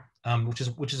anymore, which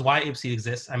is why IPSI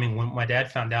exists. I mean, when my dad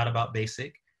found out about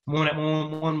BASIC,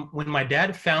 when my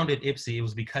dad founded IPSI, it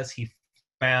was because he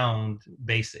found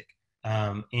BASIC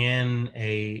in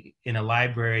a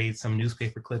library, some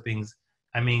newspaper clippings.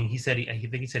 I mean, he said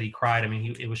he cried. I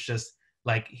mean, it was just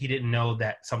like he didn't know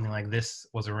that something like this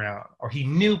was around, or he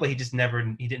knew, but he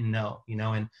didn't know,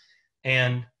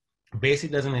 and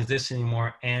BASIC doesn't exist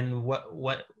anymore. And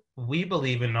what we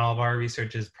believe in all of our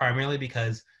research is primarily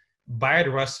because Bayard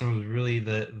Rustin was really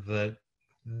the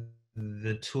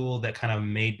tool that kind of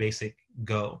made BASIC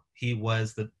go. He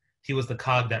was the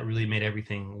cog that really made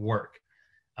everything work.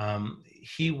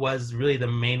 He was really the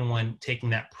main one taking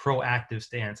that proactive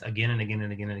stance again and again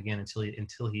and again and again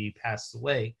until he passed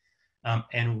away.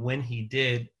 And when he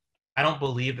did, I don't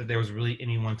believe that there was really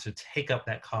anyone to take up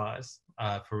that cause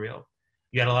for real.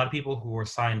 You had a lot of people who were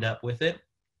signed up with it,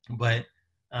 but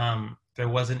there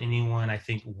wasn't anyone, I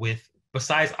think,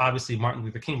 besides obviously Martin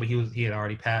Luther King, but he had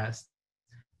already passed.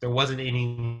 There wasn't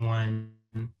anyone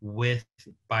with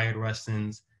Bayard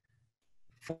Rustin's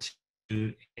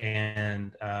fortitude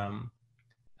and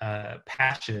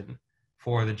passion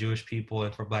for the Jewish people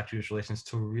and for Black-Jewish relations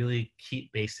to really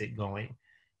keep BASIC going.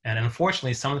 And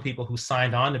unfortunately, some of the people who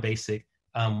signed on to BASIC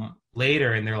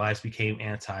later in their lives became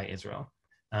anti-Israel.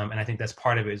 And I think that's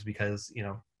part of it, is because,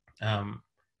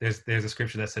 there's a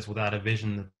scripture that says, without a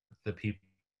vision, the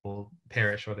people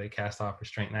perish, or they cast off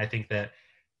restraint. And I think that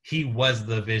he was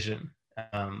the vision.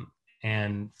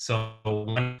 And so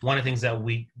one of the things that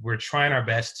we're trying our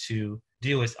best to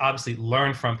do is obviously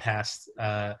learn from past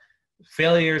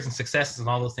failures and successes and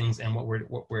all those things. And what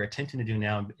we're attempting to do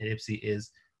now at IPSI is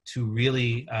to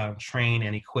really train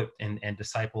and equip and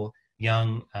disciple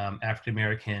young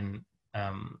African-American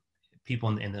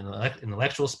people in the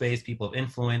intellectual space, people of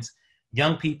influence,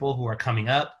 young people who are coming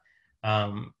up,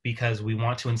 because we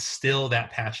want to instill that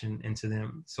passion into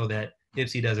them so that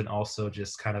IPSI doesn't also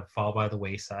just kind of fall by the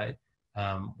wayside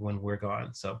when we're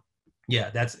gone. So yeah,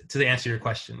 that's to answer your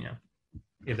question. Yeah,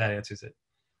 if that answers it.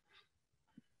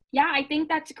 Yeah, I think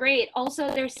that's great.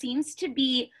 Also, there seems to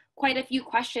be quite a few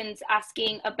questions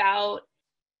asking about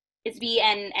ISB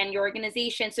and your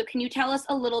organization. So can you tell us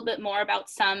a little bit more about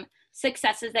some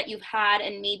successes that you've had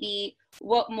and maybe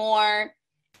what more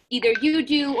either you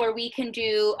do or we can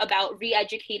do about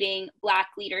re-educating Black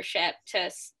leadership to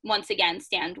once again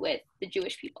stand with the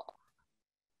Jewish people?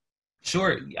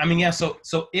 Sure. I mean, yeah, so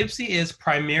IPSI is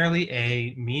primarily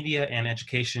a media and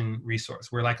education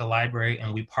resource. We're like a library,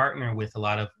 and we partner with a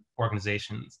lot of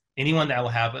organizations. Anyone that will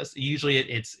have us,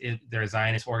 usually they're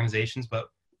Zionist organizations, but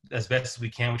as best as we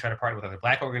can, we try to partner with other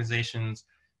Black organizations,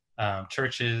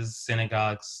 churches,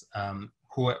 synagogues,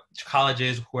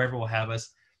 colleges, whoever will have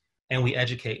us, and we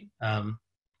educate.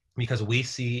 Because we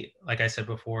see, like I said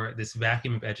before, this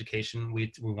vacuum of education.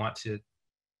 We want to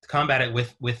combat it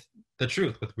with the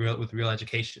truth, with real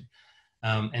education.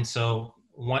 And so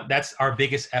that's our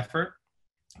biggest effort.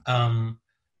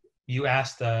 You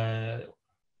asked, so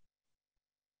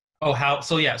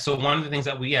one of the things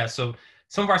that so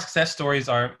some of our success stories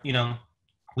are,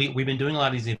 we've been doing a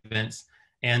lot of these events,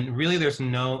 and really there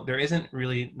isn't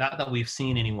really, not that we've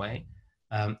seen anyway,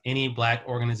 any Black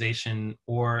organization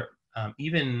or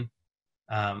even,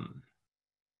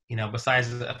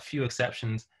 besides a few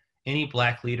exceptions, any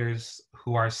Black leaders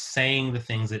who are saying the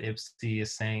things that IPSI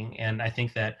is saying. And I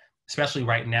think that, especially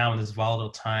right now in this volatile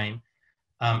time,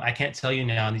 I can't tell you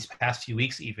now in these past few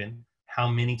weeks even how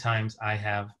many times I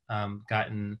have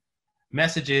gotten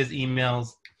messages, emails,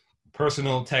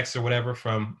 personal texts or whatever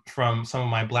from some of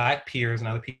my Black peers and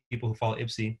other people who follow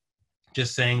IPSI,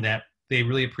 just saying that they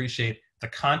really appreciate the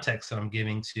context that I'm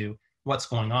giving to what's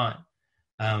going on.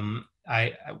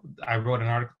 I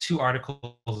wrote two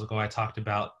articles ago. I talked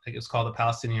about, it was called The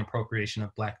Palestinian Appropriation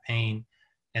of Black Pain.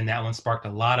 And that one sparked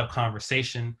a lot of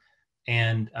conversation.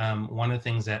 And one of the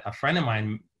things that a friend of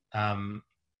mine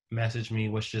messaged me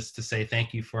was just to say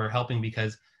thank you for helping,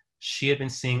 because she had been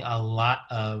seeing a lot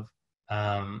of,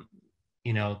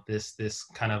 this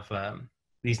kind of,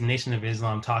 these Nation of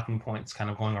Islam talking points kind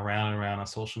of going around and around on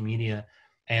social media.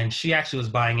 And she actually was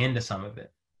buying into some of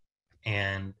it.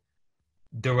 And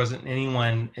there wasn't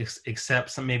anyone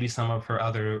except maybe some of her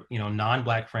other,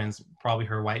 non-Black friends, probably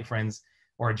her white friends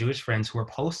or Jewish friends, who were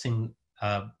posting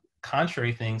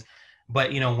contrary things.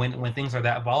 But, when things are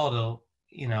that volatile,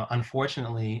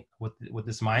 unfortunately with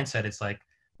this mindset, it's like,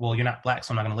 well, you're not Black,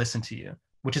 so I'm not going to listen to you,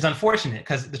 which is unfortunate,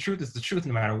 because the truth is the truth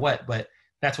no matter what. But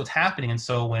that's what's happening. And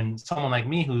so when someone like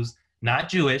me, who's not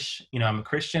Jewish, I'm a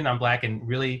Christian, I'm Black, and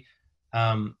really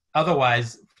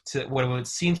otherwise, to what it would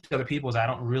seem to other people is I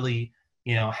don't really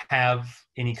have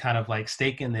any kind of like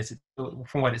stake in this,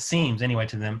 from what it seems anyway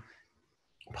to them,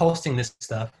 posting this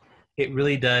stuff, it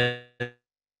really does,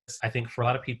 I think, for a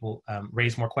lot of people,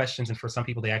 raise more questions. And for some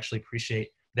people, they actually appreciate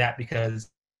that, because,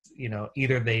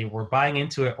 either they were buying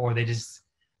into it, or they just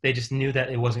knew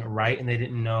that it wasn't right, and they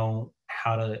didn't know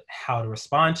how to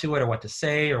respond to it, or what to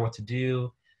say, or what to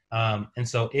do. And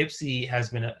so IPSI has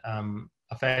been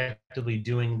effectively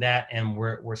doing that, and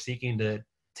we're seeking to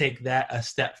take that a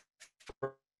step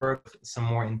further, some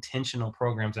more intentional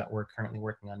programs that we're currently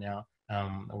working on now.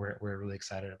 We're really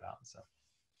excited about. So,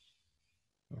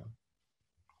 yeah.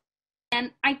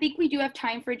 And I think we do have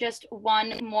time for just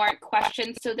one more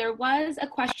question. So there was a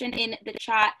question in the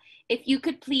chat. If you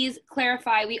could please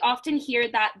clarify, we often hear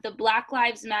that the Black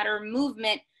Lives Matter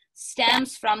movement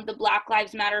stems from the Black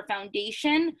Lives Matter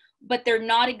Foundation, but they're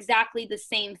not exactly the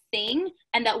same thing,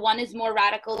 and that one is more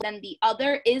radical than the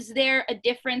other. Is there a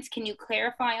difference? Can you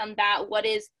clarify on that? What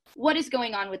is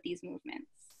going on with these movements?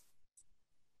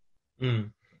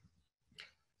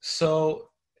 So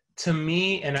to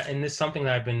me, and this is something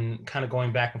that I've been kind of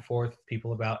going back and forth with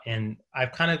people about, and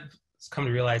I've kind of come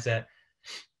to realize that,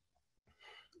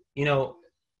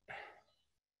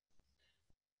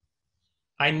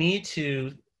 I need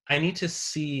to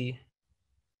see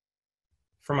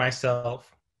for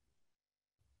myself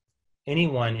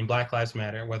anyone in Black Lives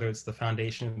Matter, whether it's the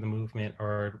foundation of the movement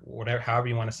or whatever, however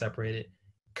you want to separate it,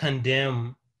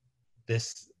 condemn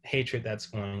this hatred that's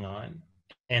going on.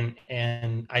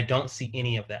 And I don't see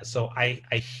any of that. So I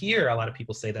hear a lot of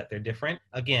people say that they're different.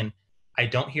 Again, I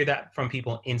don't hear that from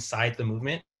people inside the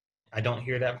movement. I don't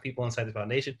hear that from people inside the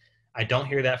foundation. I don't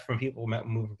hear that from people who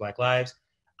move for Black lives.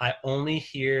 I only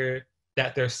hear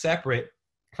that they're separate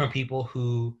from people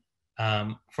who,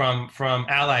 from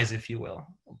allies, if you will,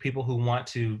 people who want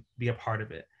to be a part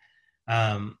of it.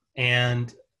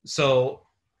 And so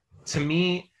to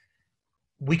me,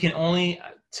 we can only,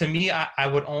 I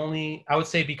would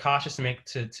say be cautious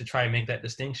to try and make that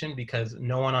distinction, because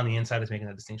no one on the inside is making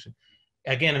that distinction.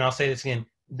 Again, and I'll say this again,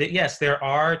 that yes, there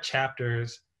are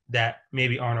chapters that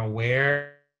maybe aren't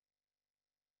aware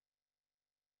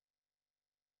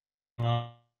or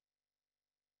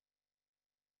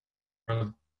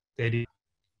They do.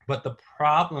 But the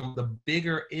problem, the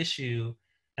bigger issue,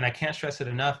 and I can't stress it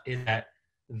enough, is that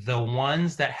the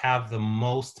ones that have the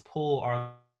most pull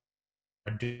are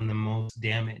doing the most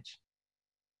damage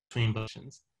between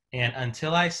nations. And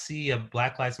until I see a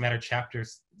Black Lives Matter chapter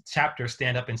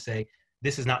stand up and say,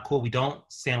 this is not cool, we don't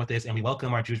stand with this, and we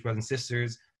welcome our Jewish brothers and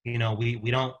sisters, we don't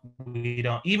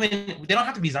even, they don't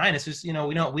have to be Zionists, just,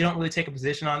 we don't really take a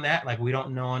position on that. Like, we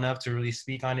don't know enough to really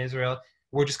speak on Israel.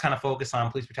 We're just kind of focused on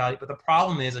police brutality. But the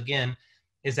problem is, again,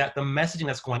 is that the messaging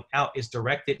that's going out is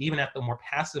directed even at the more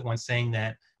passive ones, saying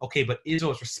that, okay, but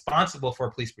Israel is responsible for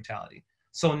police brutality.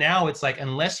 So now it's like,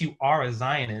 unless you are a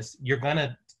Zionist, you're going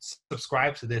to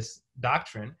subscribe to this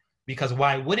doctrine, because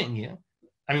why wouldn't you?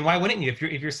 I mean, why wouldn't you? If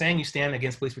you're saying you stand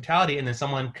against police brutality, and then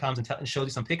someone comes and shows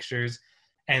you some pictures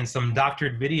and some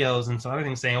doctored videos and some other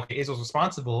things saying, okay, Israel's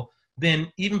responsible,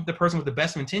 then even the person with the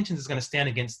best of intentions is going to stand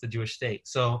against the Jewish state.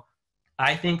 So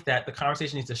I think that the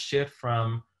conversation needs to shift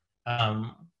from,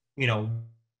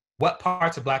 what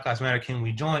parts of Black Lives Matter can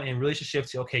we join, and really should shift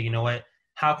to, okay, you know what,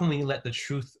 how can we let the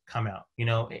truth come out,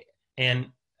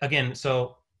 And again,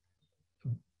 so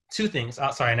two things.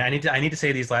 Oh, sorry, and I need to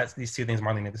say these two things,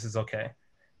 Marlene, if this is okay.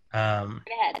 Go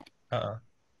ahead.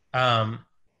 Can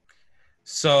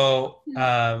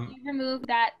you remove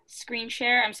that screen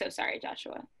share? I'm so sorry,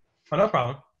 Joshua. Oh, no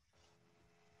problem.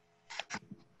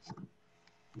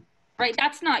 Right,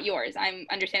 that's not yours. I'm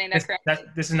understanding that correctly.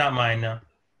 This is not mine, no.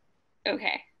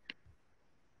 Okay.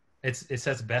 It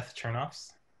says Beth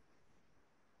Chernoffs.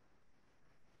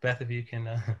 Beth, if you can,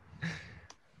 I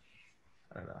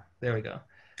don't know. There we go.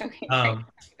 Okay, sorry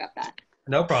about that.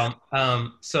 No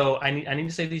problem. So I need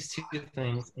to say these two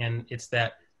things, and it's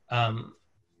that,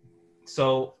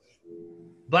 so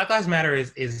Black Lives Matter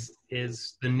is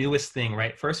the newest thing,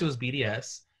 right? First it was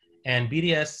BDS, and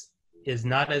BDS is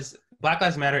not as, Black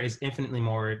Lives Matter is infinitely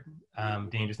more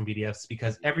dangerous than BDS,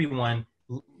 because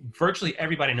virtually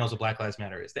everybody knows what Black Lives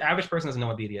Matter is. The average person doesn't know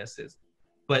what BDS is,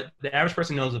 but the average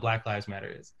person knows what Black Lives Matter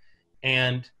is.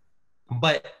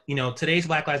 But today's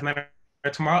Black Lives Matter,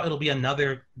 tomorrow it'll be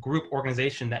another group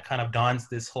organization that kind of dons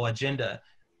this whole agenda.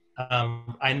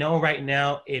 I know right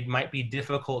now it might be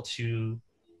difficult to,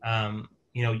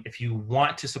 if you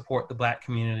want to support the Black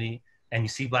community and you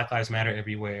see Black Lives Matter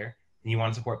everywhere, and you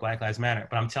want to support Black Lives Matter.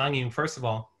 But I'm telling you, first of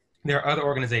all, there are other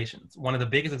organizations. One of the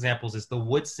biggest examples is the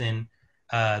Woodson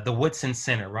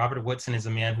Center. Robert Woodson is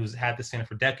a man who's had this center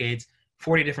for decades,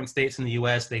 40 different states in the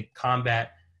U.S. They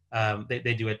combat, they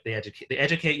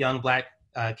educate young Black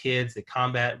kids. They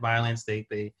combat violence.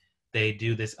 They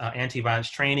do this anti-violence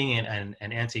training and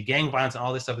anti-gang violence and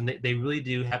all this stuff. And they really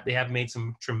they have made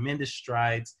some tremendous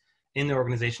strides in their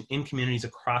organization in communities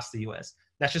across the U.S.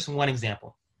 That's just one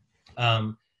example.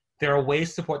 There are ways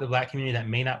to support the Black community that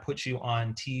may not put you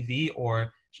on TV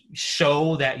or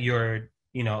show that you're,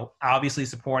 obviously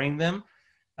supporting them.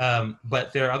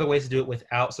 But there are other ways to do it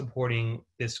without supporting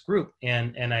this group.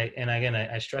 And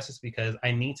I stress this because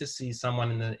I need to see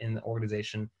someone in the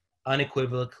organization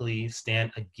unequivocally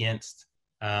stand against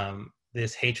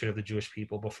this hatred of the Jewish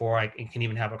people before I can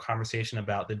even have a conversation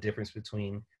about the difference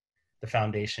between the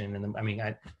foundation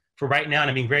and for right now, and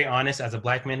I'm being very honest, as a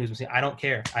Black man who's been saying, I don't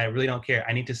care. I really don't care.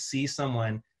 I need to see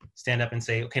someone stand up and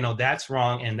say, okay, no, that's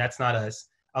wrong and that's not us.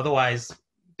 Otherwise,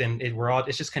 then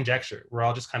it's just conjecture. We're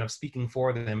all just kind of speaking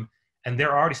for them, and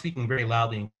they're already speaking very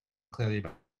loudly and clearly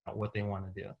about what they want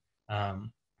to do,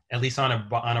 at least on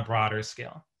a broader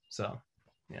scale. So,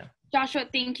 yeah. Joshua,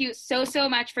 thank you so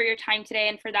much for your time today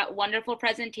and for that wonderful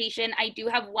presentation. I do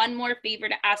have one more favor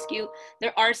to ask you.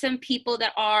 There are some people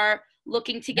that are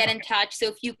looking to get in touch. So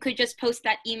if you could just post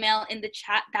that email in the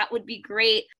chat, that would be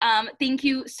great. Thank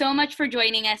you so much for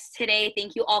joining us today.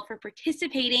 Thank you all for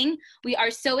participating. We are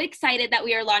so excited that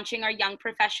we are launching our Young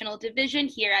Professional Division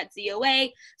here at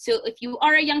ZOA. So if you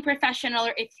are a young professional,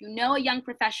 or if you know a young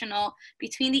professional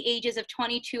between the ages of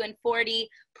 22 and 40,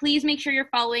 please make sure you're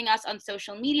following us on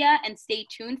social media and stay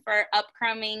tuned for our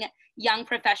upcoming young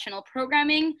professional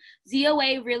programming.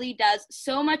 ZOA really does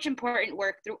so much important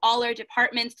work through all our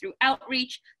departments, through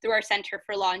outreach, through our Center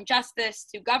for Law and Justice,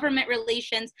 through government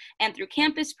relations, and through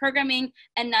campus programming,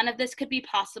 and none of this could be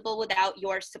possible without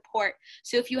your support.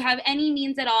 So if you have any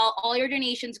means at all your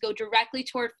donations go directly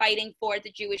toward fighting for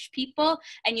the Jewish people,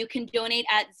 and you can donate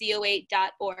at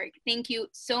zoa.org. Thank you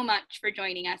so much for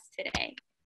joining us today.